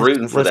like, was yes,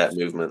 rooting for let's. that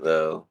movement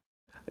though.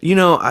 You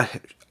know,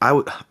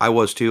 I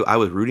was too. I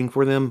was rooting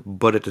for them,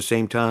 but at the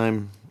same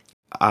time,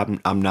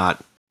 I'm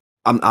not.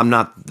 I'm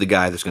not the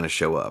guy that's going to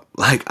show up.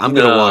 Like I'm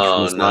going to watch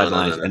from No, the no, no, no,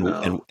 sidelines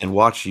no, no. and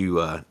watch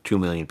you 2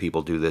 million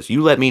people do this.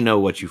 You let me know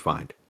what you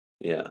find.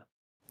 Yeah.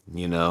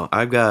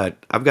 I've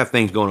got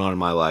things going on in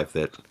my life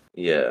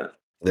Yeah.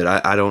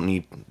 that I don't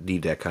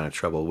need that kind of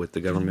trouble with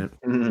the government.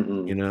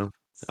 Mm-mm. You know,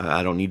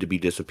 I don't need to be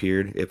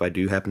disappeared if I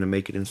do happen to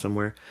make it in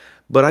somewhere.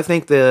 But I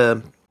think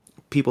the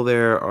people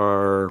there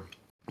are,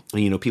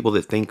 people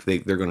that think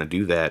they're going to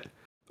do that.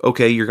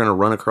 Okay, you're going to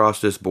run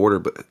across this border,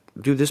 but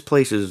dude, this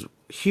place is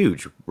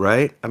huge,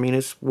 right? I mean,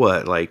 it's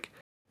what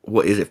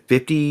is it,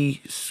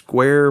 50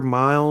 square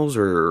miles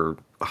or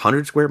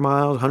 100 square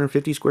miles,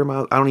 150 square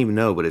miles? I don't even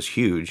know, but it's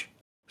huge.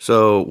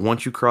 So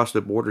once you cross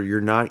the border,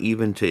 you're not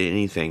even to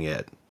anything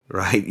yet,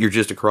 right? You're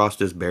just across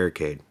this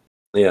barricade.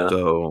 Yeah.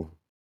 So,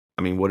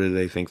 I mean, what do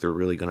they think they're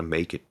really going to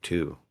make it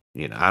to?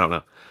 I don't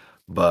know.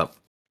 But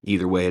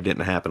either way, it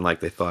didn't happen like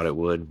they thought it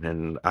would,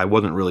 and I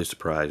wasn't really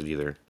surprised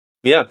either.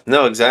 Yeah,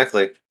 no,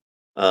 exactly.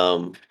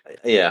 Um,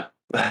 yeah.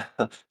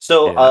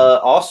 So, Yeah.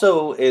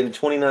 also in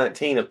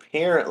 2019,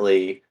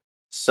 apparently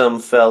some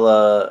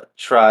fella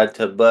tried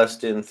to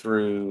bust in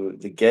through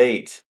the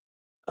gate.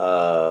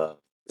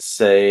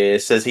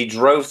 It says he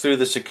drove through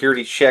the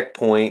security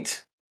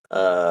checkpoint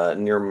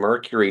near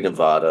Mercury,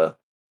 Nevada,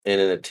 in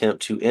an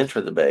attempt to enter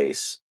the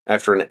base.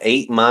 After an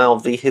 8-mile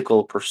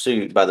vehicle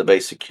pursuit by the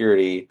base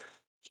security,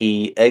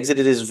 he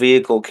exited his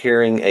vehicle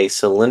carrying a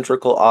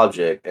cylindrical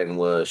object and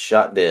was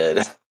shot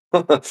dead.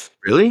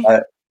 Really?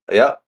 Uh,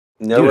 yeah,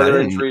 no Dude, other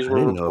injuries I were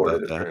didn't know reported.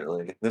 about that.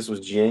 Apparently, this was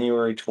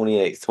January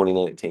 28th,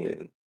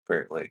 2019.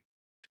 Apparently,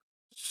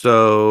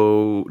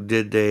 So,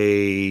 did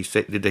they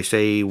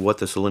say what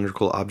the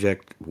cylindrical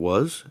object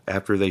was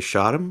after they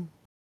shot him?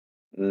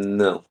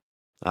 no.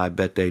 I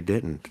bet they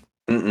didn't.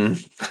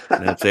 Mm-mm.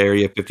 That's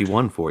Area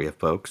 51 for you,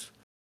 folks.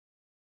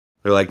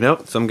 They're like,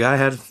 nope, some guy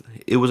had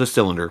it was a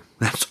cylinder.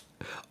 That's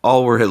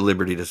all we're at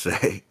liberty to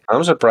say.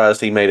 I'm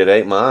surprised he made it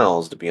 8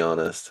 miles. To be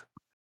honest.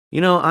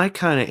 I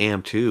kind of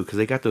am too, because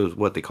they got those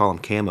what they call them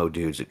camo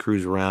dudes that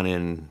cruise around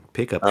in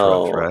pickup trucks,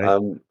 Oh,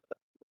 right?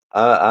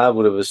 I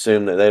would have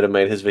assumed that they'd have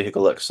made his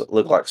vehicle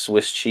look like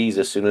Swiss cheese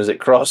as soon as it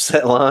crossed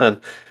that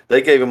line.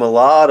 They gave him a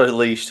lot of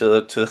leash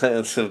to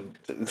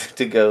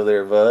go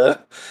there, bud.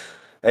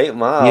 8 Yeah.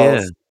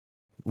 miles.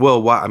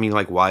 Well, why? I mean,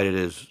 like, why did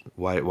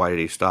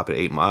he stop at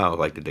 8 miles?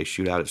 Like, did they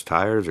shoot out his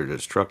tires, or did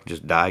his truck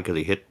just die because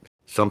he hit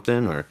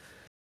something, or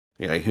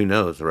who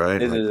knows,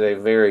 right? It Like, is a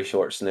very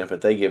short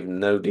snippet. They give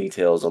no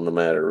details on the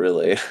matter,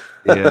 really.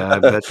 yeah, I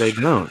bet they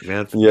don't.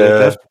 That's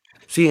Yeah.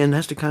 see, and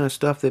that's the kind of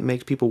stuff that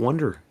makes people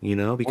wonder,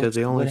 because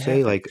they What only say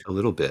happened? like a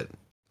little bit.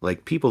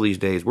 Like people these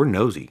days, we're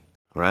nosy,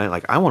 right?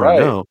 Like I want to Right.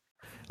 know.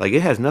 Like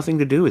it has nothing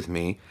to do with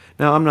me.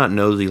 Now I'm not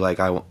nosy like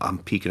I'm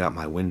peeking out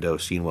my window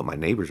seeing what my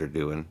neighbors are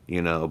doing,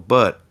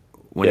 But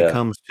when it Yeah.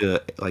 comes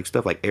to like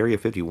stuff like Area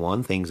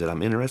 51, things that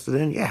I'm interested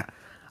in, yeah,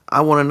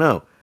 I want to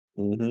know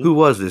Mhm. who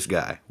was this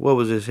guy? What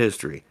was his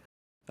history?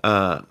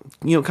 Uh,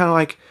 kind of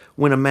like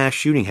when a mass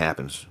shooting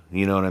happens.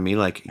 You know what I mean?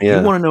 Like you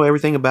Yeah. want to know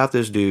everything about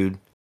this dude,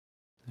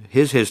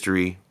 his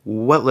history,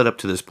 what led up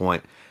to this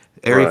point.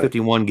 Area Right.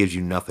 51 gives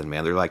you nothing,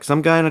 man. They're like,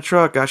 some guy in a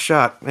truck got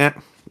shot.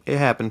 It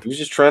happened. He was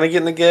just trying to get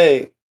in the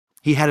gate.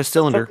 He had a The fuck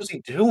cylinder, was he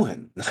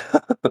doing?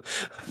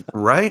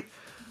 right?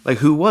 Like,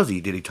 who was he?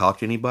 Did he talk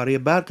to anybody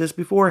about this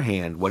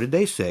beforehand? What did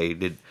they say?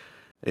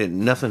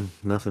 Nothing,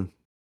 nothing.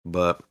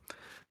 But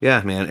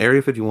yeah, man,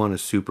 Area 51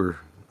 is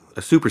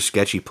a super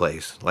sketchy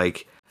place.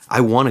 Like,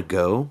 I want to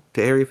go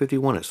to Area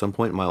 51 at some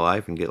point in my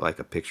life and get like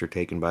a picture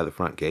taken by the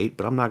front gate,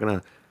 but I'm not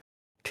gonna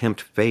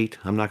tempt fate.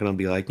 I'm not gonna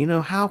be like,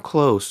 how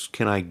close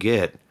can I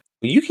get?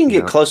 You can You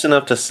get know, close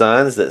enough to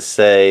signs that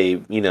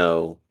say,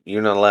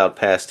 "You're not allowed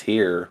past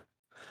here."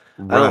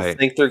 I don't right?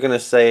 think they're gonna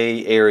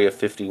say Area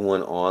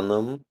 51 on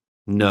them,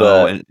 No,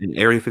 but and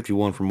Area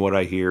 51, from what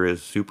I hear,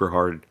 is super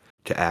hard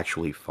to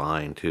actually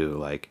find too.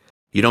 Like,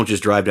 you don't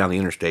just drive down the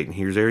interstate and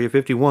here's Area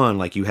 51.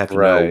 Like, you have to know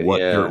right, what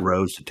dirt yeah,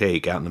 roads to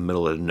take out in the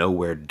middle of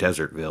nowhere,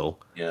 Desertville,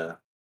 yeah.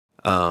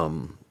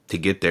 to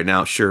get there.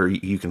 Now, sure,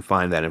 you can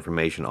find that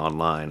information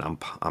online.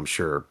 I'm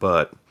sure,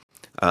 but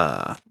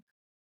uh,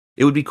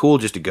 it would be cool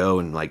just to go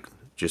and like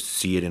just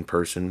see it in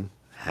person,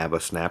 have a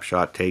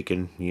snapshot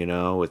taken,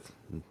 with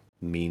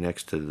me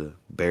next to the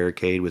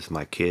barricade with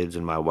my kids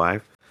and my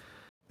wife.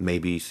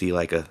 Maybe see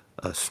like a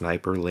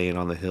sniper laying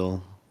on the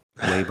hill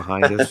way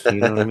behind us,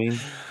 you know what I mean?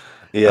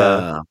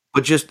 Yeah.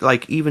 But just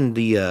like even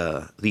the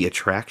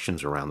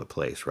attractions around the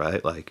place,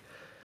 right? Like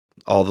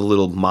all the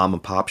little mom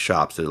and pop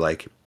shops that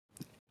like,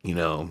 you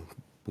know,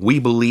 we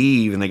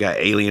believe and they got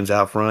aliens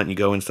out front. You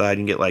go inside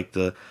and get like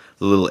the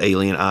little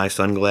alien eye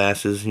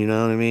sunglasses, you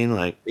know what I mean?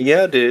 Like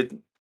Yeah, dude.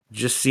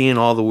 just seeing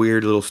all the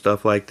weird little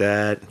stuff like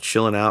that,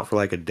 chilling out for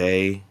like a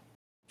day,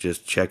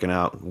 just checking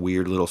out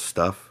weird little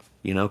stuff,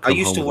 I come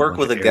used home to with a work bunch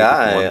with of a Area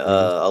guy, 51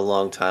 friends. a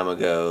long time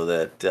ago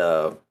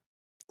that,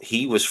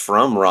 he was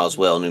from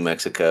Roswell, New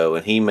Mexico,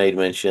 and he made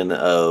mention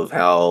of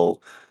how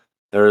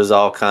there was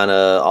all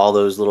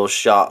those little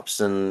shops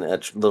and,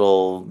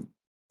 little,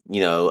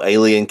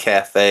 alien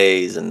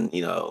cafes and,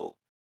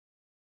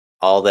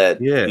 all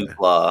that Yeah.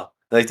 hoopla.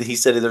 Like, he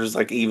said there's,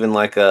 like, even,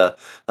 like an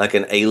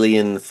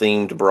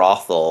alien-themed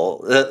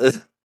brothel.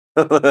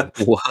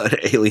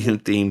 What alien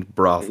themed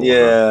brothel, huh?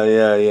 Yeah,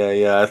 yeah, yeah,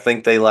 yeah. I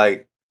think they,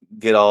 like,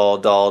 get all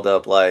dolled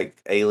up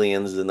like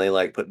aliens, and they,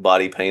 like, put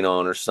body paint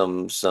on or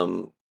some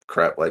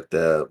crap like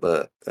that,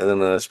 but I don't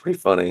know, it's pretty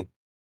funny.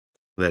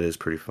 That is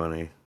pretty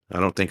funny. I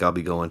don't think I'll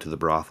be going to the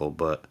brothel,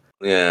 but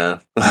Yeah.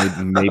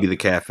 maybe the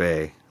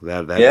cafe.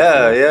 That'd be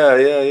Yeah, cool. yeah,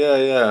 yeah, yeah,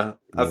 yeah.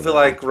 I But feel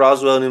like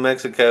Roswell, New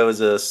Mexico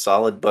is a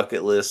solid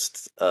bucket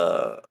list,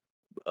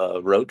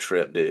 road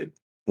trip, dude.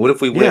 What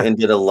if we went yeah, and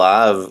did a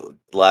live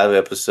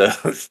episode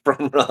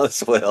from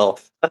Roswell?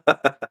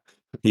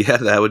 yeah,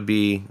 that would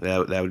be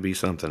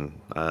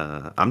something.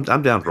 I'm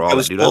down for It all that,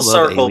 goes dude. I full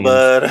love circle, aliens.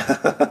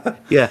 bud.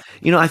 Yeah,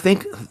 I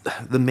think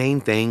the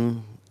main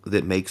thing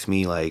that makes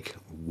me like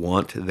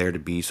want there to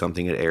be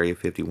something at Area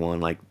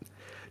 51, like,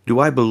 do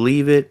I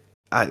believe it?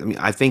 I mean,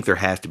 I think there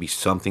has to be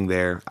something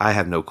there. I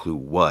have no clue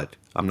what.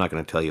 I'm not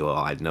going to tell you, oh,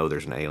 I know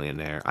there's an alien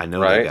there. I know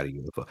they Right? got a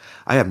UFO.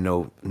 I have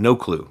no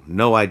clue,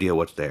 no idea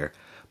what's there,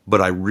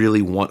 but I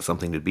really want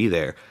something to be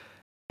there.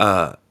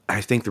 I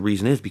think the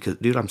reason is because,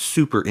 dude, I'm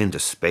super into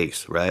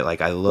space, right?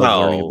 Like, I love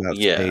learning Oh, about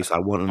yeah. space. I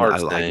want, I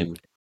Heart like, same.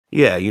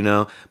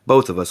 yeah,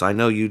 both of us. I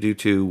know you do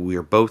too. We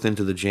are both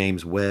into the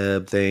James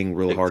Webb thing,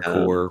 real Big time.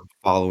 hardcore,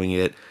 following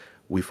it.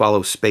 We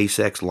follow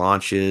SpaceX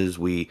launches.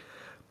 We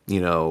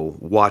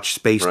watch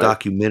space Right.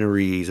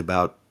 documentaries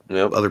about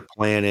Yep. other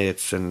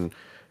planets and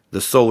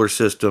the solar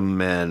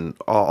system and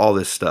all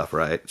this stuff,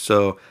 right?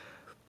 So,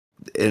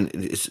 and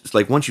it's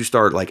like once you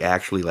start like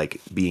actually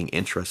like being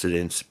interested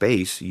in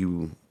space,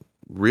 you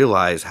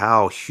realize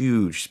how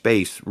huge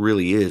space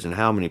really is and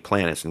how many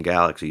planets and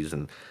galaxies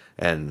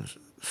and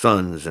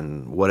suns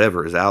and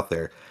whatever is out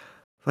there.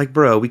 like,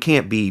 bro, we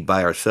can't be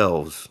by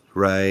ourselves,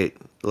 right?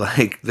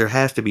 Like, there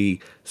has to be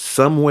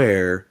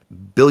somewhere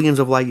billions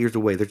of light years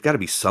away. There's got to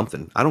be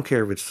something. I don't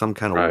care if it's some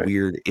kind of Right.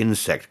 weird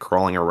insect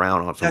crawling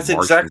around on some That's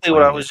Martian exactly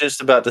what I planet. was just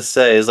about to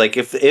say, is, like,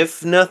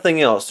 if nothing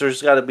else,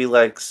 there's gotta be,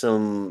 like,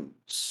 some,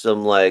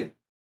 like,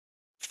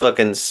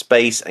 fucking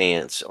space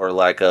ants or,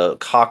 like, a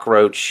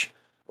cockroach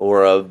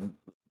or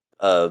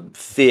a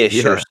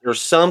fish Yeah. or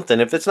something.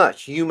 If it's not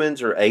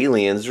humans or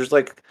aliens, there's,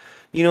 like,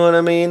 you know what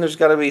I mean? There's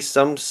gotta be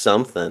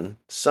something.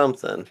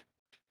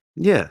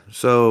 Yeah.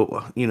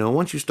 So,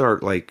 once you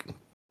start like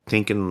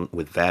thinking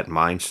with that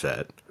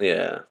mindset,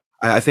 Yeah.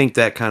 I think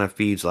that kind of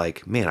feeds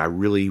like, man, I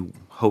really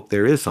hope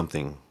there is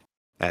something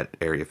at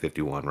Area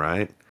 51,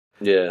 right?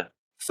 Yeah.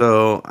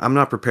 So I'm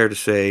not prepared to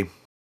say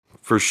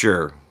for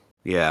sure.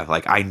 Yeah,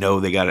 like I know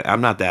they got it.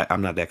 I'm not that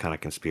kind of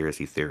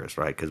conspiracy theorist,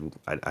 right? Because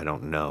I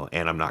don't know,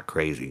 and I'm not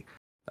crazy.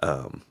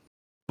 Um,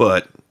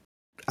 but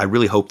I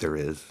really hope there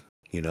is.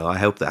 I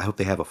hope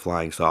they have a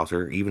flying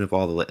saucer, even if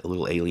all the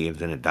little aliens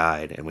in it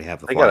died, and we have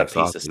the I got a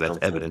flying piece saucer. of That's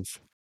something. evidence.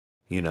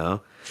 You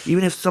know,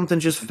 even if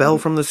something just fell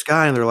from the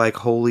sky and they're like,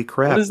 "Holy What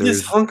crap!" is this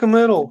There's hunk of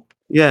metal?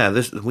 yeah,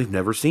 this we've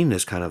never seen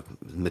this kind of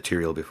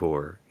material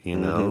before.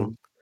 Mhm.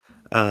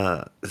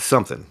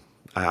 Something.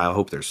 I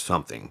hope there's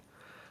something,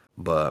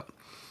 but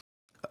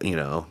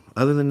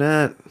other than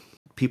that,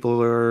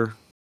 people are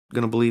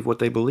gonna believe what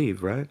they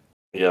believe, right?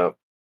 Yep.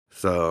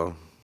 So,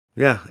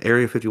 yeah,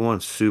 Area 51,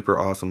 super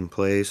awesome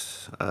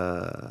place.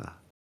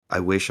 I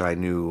wish I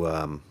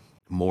knew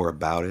more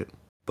about it,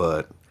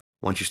 but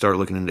once you start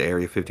looking into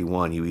Area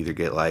 51, you either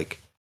get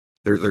like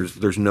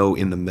there's no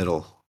in the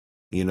middle.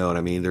 You know what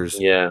I mean?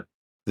 Yeah.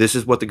 This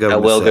is what the That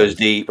government well goes says.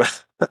 deep.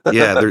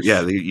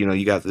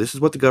 You got this is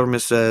what the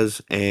government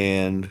says,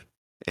 and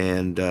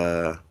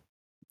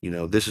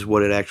this is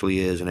what it actually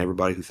is, and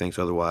everybody who thinks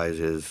otherwise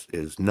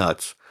is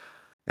nuts.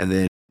 And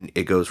then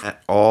it goes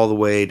all the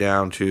way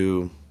down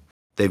to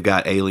they've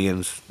got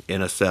aliens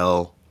in a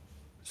cell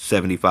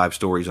 75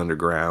 stories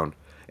underground.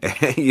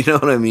 You know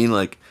what I mean?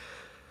 Like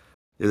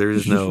there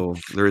is no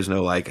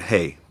like,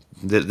 hey,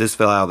 this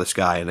fell out of the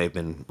sky and they've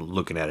been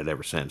looking at it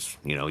ever since.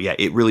 Yeah,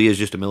 it really is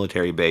just a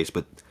military base,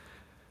 but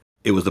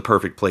it was the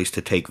perfect place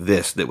to take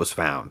this that was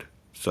found.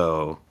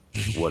 So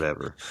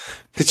whatever.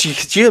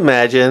 Could you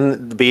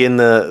imagine being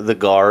the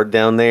guard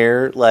down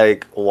there,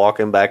 like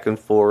walking back and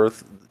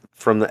forth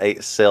from the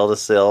cell to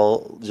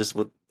cell, just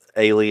with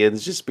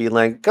aliens, just being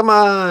like, "Come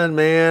on,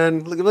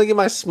 man, look at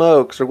my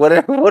smokes or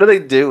whatever." What are they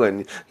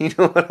doing? You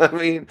know what I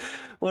mean?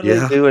 What are they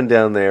Yeah. doing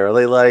down there? Are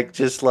they like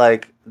just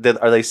like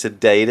are they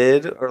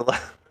sedated or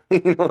like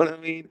you know what I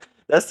mean?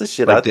 That's the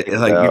shit I think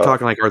Like you're about.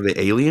 talking like, are the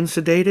aliens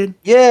sedated?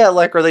 Yeah,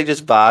 like, are they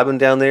just vibing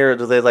down there, or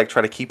do they, like,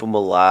 try to keep them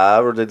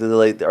alive, or do they,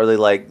 like are they,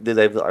 like do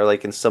they are,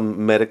 like, in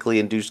some medically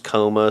induced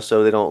coma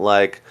so they don't,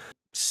 like,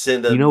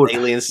 send You an know what?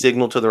 alien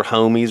signal to their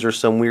homies or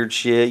some weird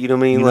shit, you know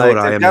what I mean? You know what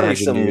Like, I there's gotta be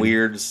imagine, some dude.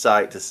 weird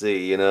sight to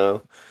see, you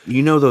know?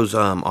 You know those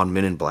on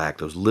Men in Black,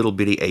 those little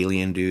bitty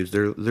alien dudes.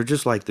 They're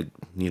just like the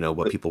what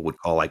But people would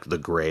call like the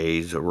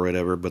Greys or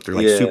whatever, but they're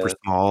like super yeah.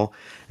 small,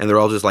 and they're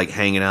all just like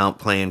hanging out,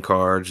 playing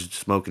cards,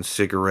 smoking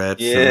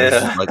cigarettes, and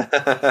there's just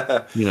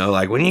like Yeah.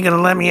 like when are you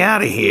gonna let me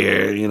out of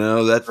here?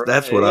 That's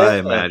Right, what I yeah.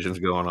 imagine's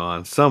going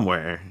on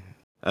somewhere.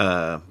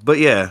 But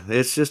yeah,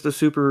 it's just a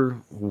super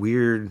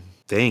weird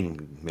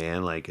thing,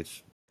 man. Like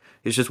it's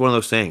just one of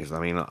those things. I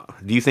mean,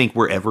 do you think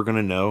we're ever going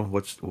to know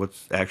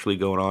what's actually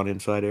going on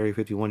inside Area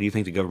 51? Do you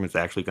think the government's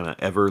actually going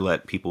to ever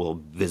let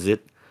people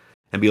visit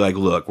and be like,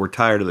 "Look, we're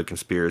tired of the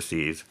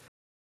conspiracies.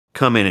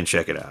 Come in and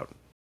check it out."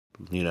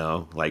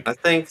 I Like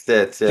think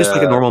that, just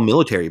like a normal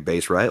military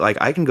base, right? Like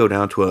I can go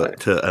down to a right.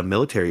 to a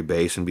military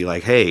base and be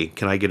like, "Hey,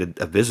 can I get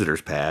a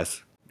visitor's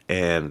pass?"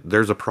 And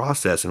there's a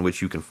process in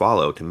which you can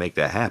follow to make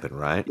that happen,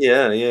 right?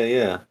 Yeah, yeah,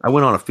 yeah. I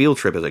went on a field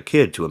trip as a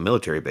kid to a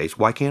military base.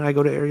 Why can't I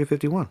go to Area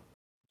 51?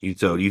 I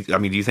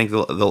mean, do you think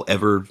they'll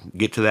ever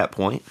get to that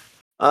point?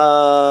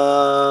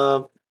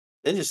 Uh,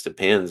 it just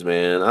depends,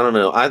 man. I don't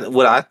know.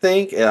 I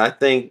think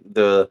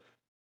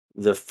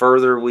the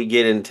further we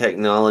get in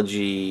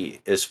technology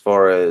as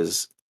far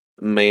as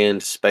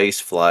manned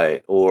space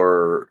flight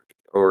or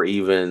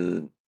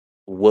even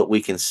what we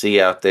can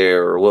see out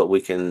there or what we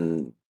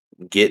can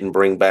get and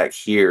bring back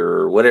here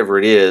or whatever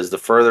it is, the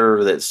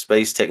further that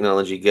space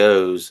technology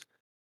goes,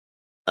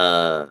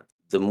 uh,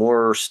 the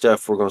more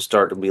stuff we're gonna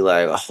start to be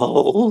like,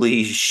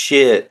 holy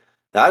shit,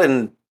 I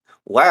didn't.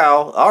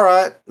 Wow, all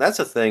right, that's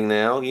a thing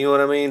now. You know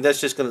what I mean? That's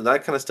just gonna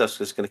that kind of stuff's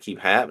just gonna keep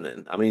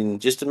happening. I mean,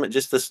 just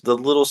the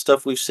little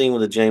stuff we've seen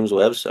with the James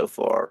Webb so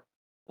far.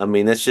 I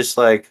mean, that's just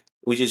like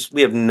we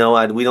have no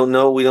idea. We don't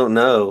know what we don't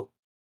know,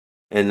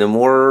 and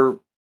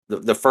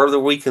the further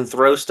we can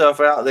throw stuff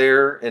out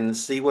there and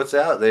see what's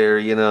out there,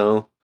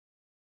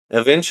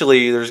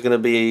 eventually there's going to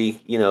be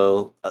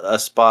a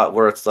spot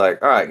where it's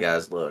like, all right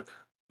guys, look,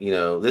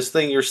 this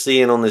thing you're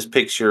seeing on this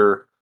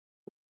picture,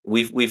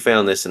 we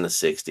found this in the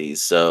 60s,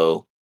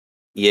 so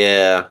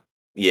yeah,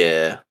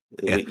 yeah,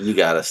 Yeah, you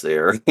got us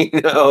there. yeah.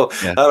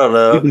 I don't We've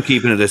know. been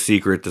keeping it a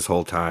secret this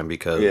whole time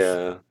because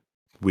Yeah.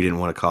 we didn't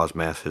want to cause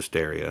mass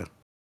hysteria.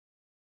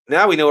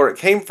 Now we know where it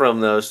came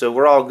from though, so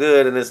we're all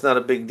good and it's not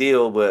a big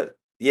deal, but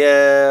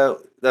yeah,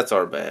 that's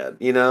our bad,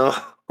 you know?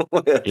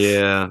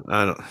 Yeah,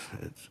 I don't.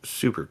 It's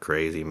super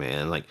crazy,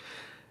 man. Like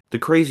the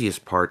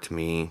craziest part to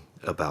me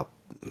about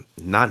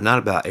not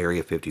about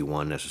Area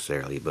 51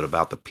 necessarily, but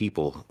about the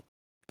people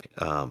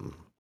um,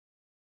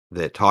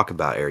 that talk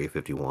about Area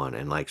 51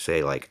 and like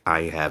say like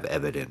I have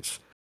evidence.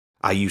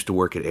 I used to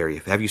work at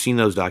Area. Have you seen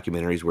those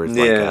documentaries where it's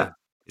like Yeah,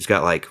 it's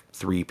got like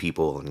three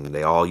people and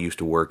they all used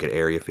to work at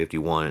Area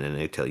 51 and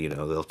they tell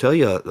they'll tell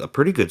you a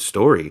pretty good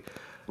story,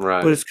 but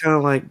right. it's kind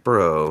of like,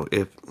 bro,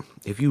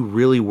 if you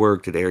really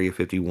worked at Area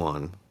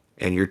 51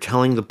 and you're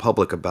telling the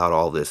public about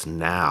all this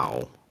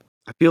now,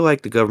 I feel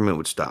like the government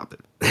would stop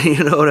it.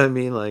 You know what I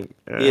mean? Like,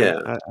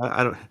 Yeah.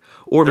 I don't,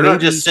 or They're not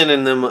just maybe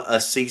sending them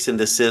a cease and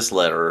desist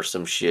letter or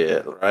some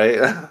shit, right?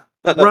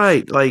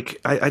 right. Like,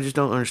 I just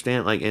don't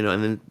understand. Like, and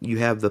then you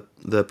have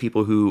the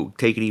people who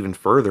take it even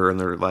further, and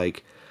they're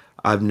like,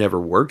 I've never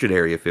worked at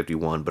Area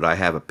 51, but I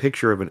have a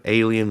picture of an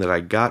alien that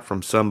I got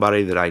from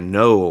somebody that I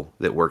know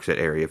that works at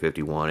Area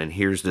 51, and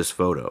here's this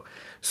photo.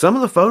 Some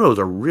of the photos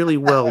are really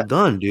well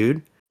done,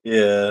 dude.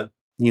 Yeah,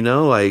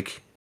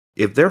 Like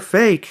if they're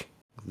fake,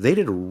 they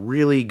did a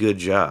really good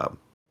job.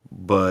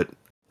 But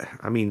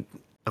I mean,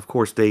 of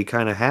course, they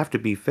kind of have to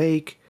be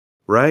fake,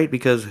 right?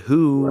 Because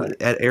who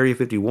right. at Area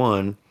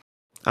 51,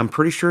 I'm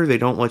pretty sure they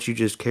don't let you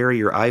just carry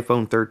your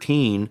iPhone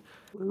 13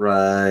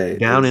 Right,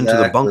 down into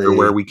the bunker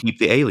where exactly. we keep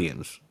the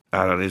aliens.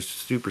 I don't know, it's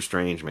super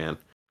strange, man.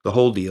 The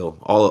whole deal,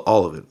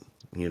 all of it,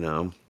 you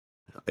know.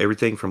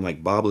 Everything from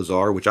like Bob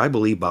Lazar, which I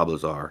believe Bob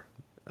Lazar.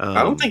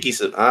 I don't think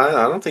Um, I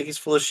don't think he's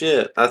full of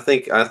shit. I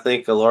think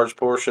a large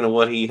portion of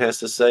what he has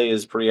to say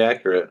is pretty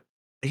accurate,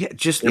 yeah,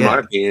 just in my yeah.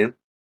 opinion.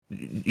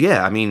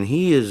 Yeah, I mean,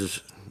 he's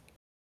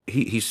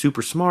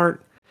super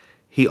smart.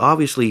 He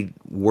obviously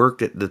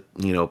worked at the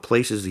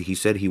places that he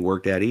said he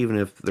worked at, even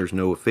if there's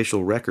no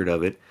official record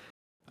of it.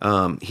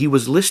 He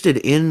was listed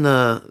in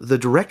the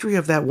directory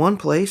of that one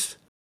place.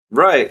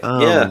 Right,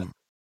 yeah, Um,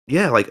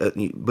 yeah, like,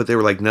 but they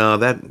were like, no,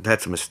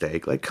 that's a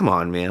mistake. Like, come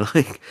on, man.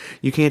 Like,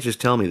 you can't just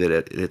tell me that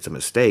it's a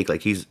mistake.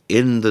 Like, he's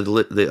in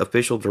the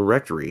official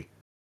directory,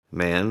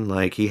 man.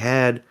 Like, he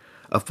had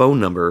a phone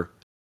number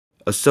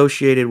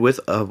associated with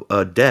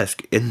a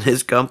desk in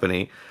this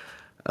company.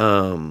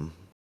 Um,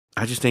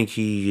 I just think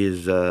he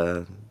is.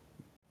 They're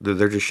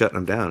just shutting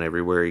him down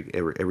everywhere,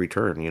 every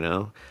turn,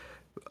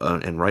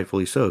 and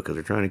rightfully so because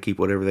they're trying to keep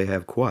whatever they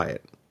have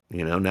quiet.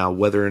 Now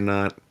whether or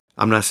not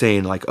I'm not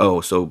saying like,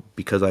 oh, so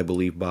because I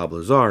believe Bob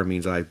Lazar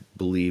means I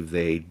believe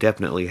they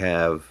definitely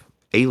have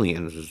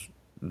aliens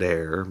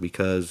there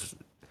because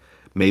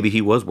maybe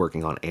he was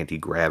working on anti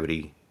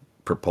gravity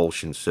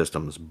propulsion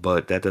systems,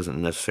 but that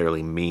doesn't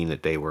necessarily mean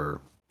that they were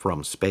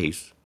from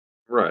space.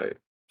 right.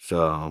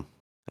 So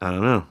I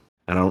don't know.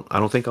 I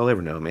don't think I'll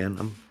ever know, man.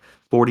 I'm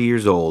 40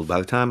 years old. By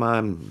the time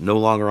I'm no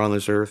longer on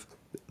this earth,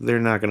 they're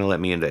not gonna let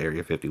me into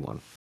Area 51.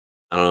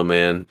 I don't know,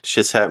 man.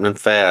 Shit's happening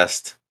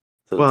fast.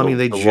 The Well, I mean, the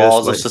they the just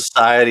laws of like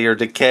society are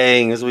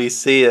decaying as we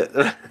see it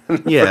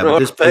in yeah, front but of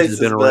this our place has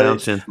been faces, around buddy.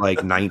 since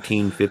like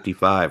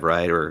 1955,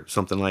 right, or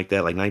something like that.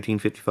 Like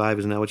 1955,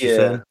 isn't that what you Yeah,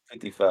 said?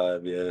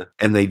 55, yeah.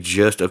 And they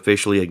just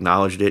officially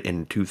acknowledged it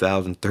in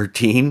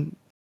 2013.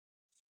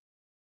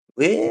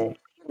 Yeah,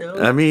 you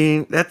I know.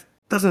 mean, that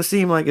doesn't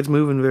seem like it's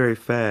moving very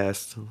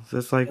fast.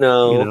 That's like,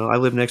 No. I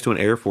live next to an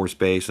Air Force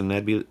base, and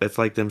that's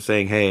like them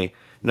saying, "Hey,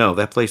 no,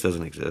 that place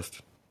doesn't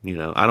exist."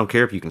 I don't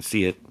care if you can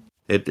see it.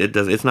 It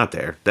does. It's not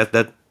there.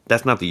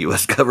 That's not the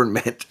U.S.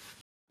 government.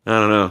 I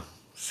don't know.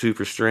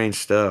 Super strange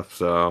stuff.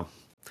 So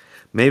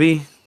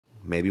maybe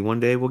maybe one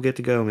day we'll get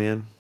to go,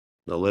 man.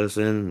 They'll let us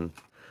in.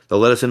 They'll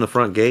let us in the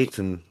front gates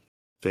and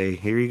say,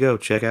 "Here you go.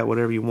 Check out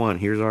whatever you want.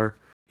 Here's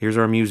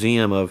our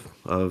museum of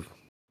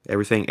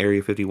everything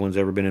Area 51's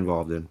ever been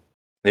involved in."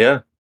 Yeah,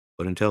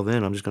 But until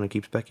then, I'm just gonna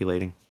keep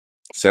speculating.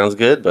 sounds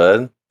good,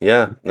 bud.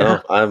 Yeah,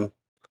 Yeah. no,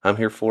 I'm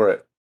here for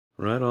it.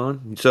 Right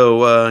on.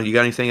 So, you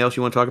got anything else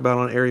you want to talk about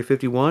on Area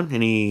 51?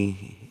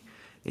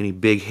 Any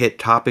big hit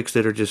topics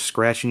that are just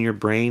scratching your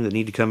brain that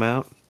need to come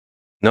out?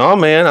 No,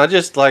 man, I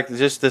just like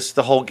just this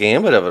the whole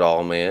gambit of it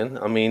all, man.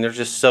 I mean, there's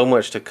just so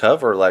much to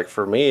cover. Like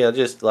for me, I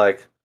just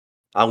like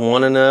I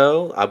want to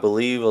know. I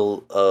believe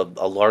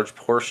a large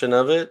portion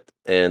of it,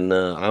 and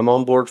I'm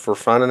on board for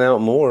finding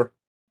out more.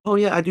 Oh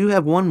yeah, I do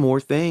have one more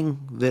thing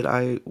that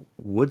I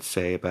would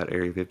say about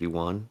Area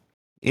 51.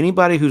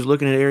 Anybody who's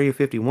looking at Area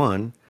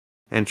 51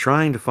 and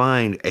trying to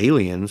find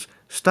aliens,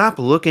 stop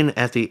looking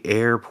at the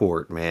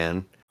airport,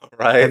 man. Have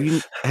Right?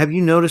 you have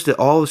you noticed that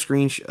all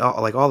the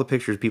like all the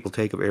pictures people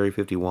take of Area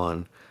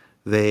 51,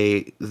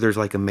 there's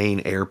like a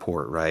main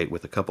airport, right,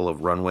 with a couple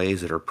of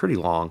runways that are pretty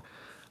long,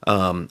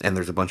 and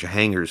there's a bunch of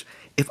hangars.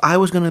 If I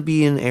was gonna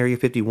be in Area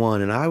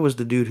 51 and I was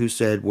the dude who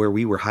said where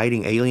we were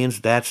hiding aliens,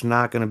 that's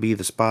not gonna be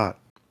the spot.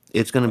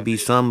 It's gonna be Right.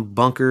 some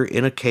bunker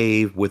in a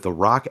cave with a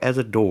rock as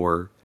a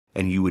door,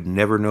 and you would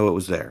never know it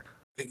was there.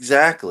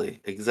 Exactly.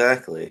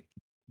 Exactly.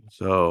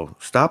 So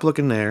stop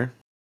looking there.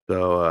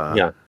 So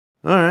Yeah,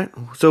 all right.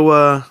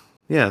 So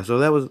yeah, so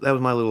that was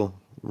my little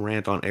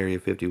rant on Area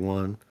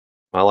 51.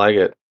 I like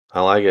it.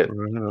 I like it.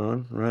 Right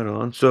on, right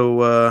on.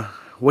 So,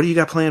 what do you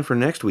got planned for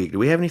next week? Do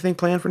we have anything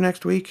planned for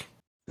next week?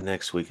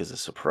 Next week is a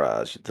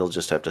surprise. They'll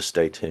just have to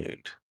stay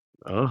tuned.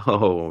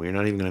 Oh, you're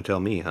not even going to tell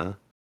me, huh?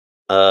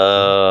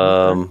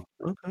 Okay, Um,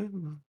 okay.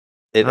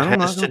 it I'm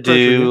not has going to to pressure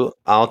you. do.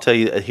 I'll tell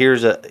you.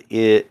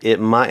 It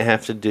might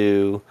have to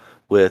do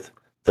with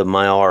the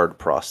Maillard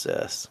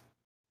process,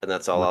 and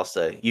that's all What? I'll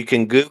say. You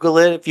can Google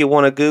it if you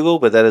want to Google,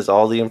 but that is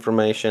all the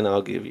information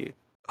I'll give you.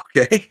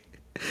 Okay.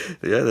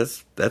 Yeah,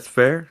 that's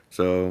fair.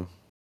 So,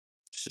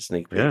 Just a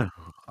sneak peek. yeah,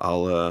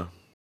 I'll uh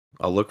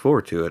I'll look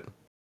forward to it.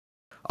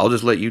 I'll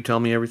just let you tell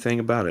me everything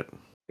about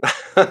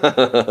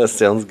it,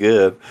 Sounds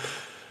good.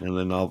 and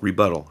then I'll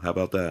rebuttal. How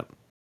about that?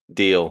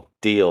 Deal.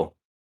 Deal.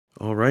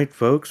 All right,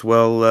 folks.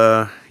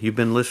 Well, you've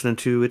been listening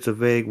to It's a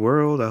Vague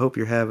World. I hope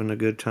you're having a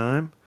good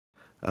time.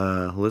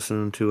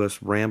 Listening to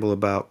us ramble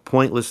about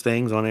pointless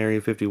things on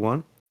Area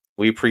 51.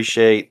 We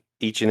appreciate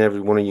each and every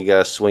one of you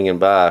guys swinging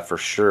by for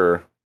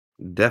sure.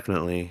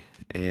 Definitely.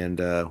 And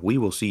we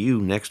will see you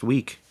next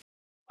week.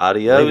 Later.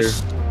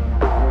 Adios.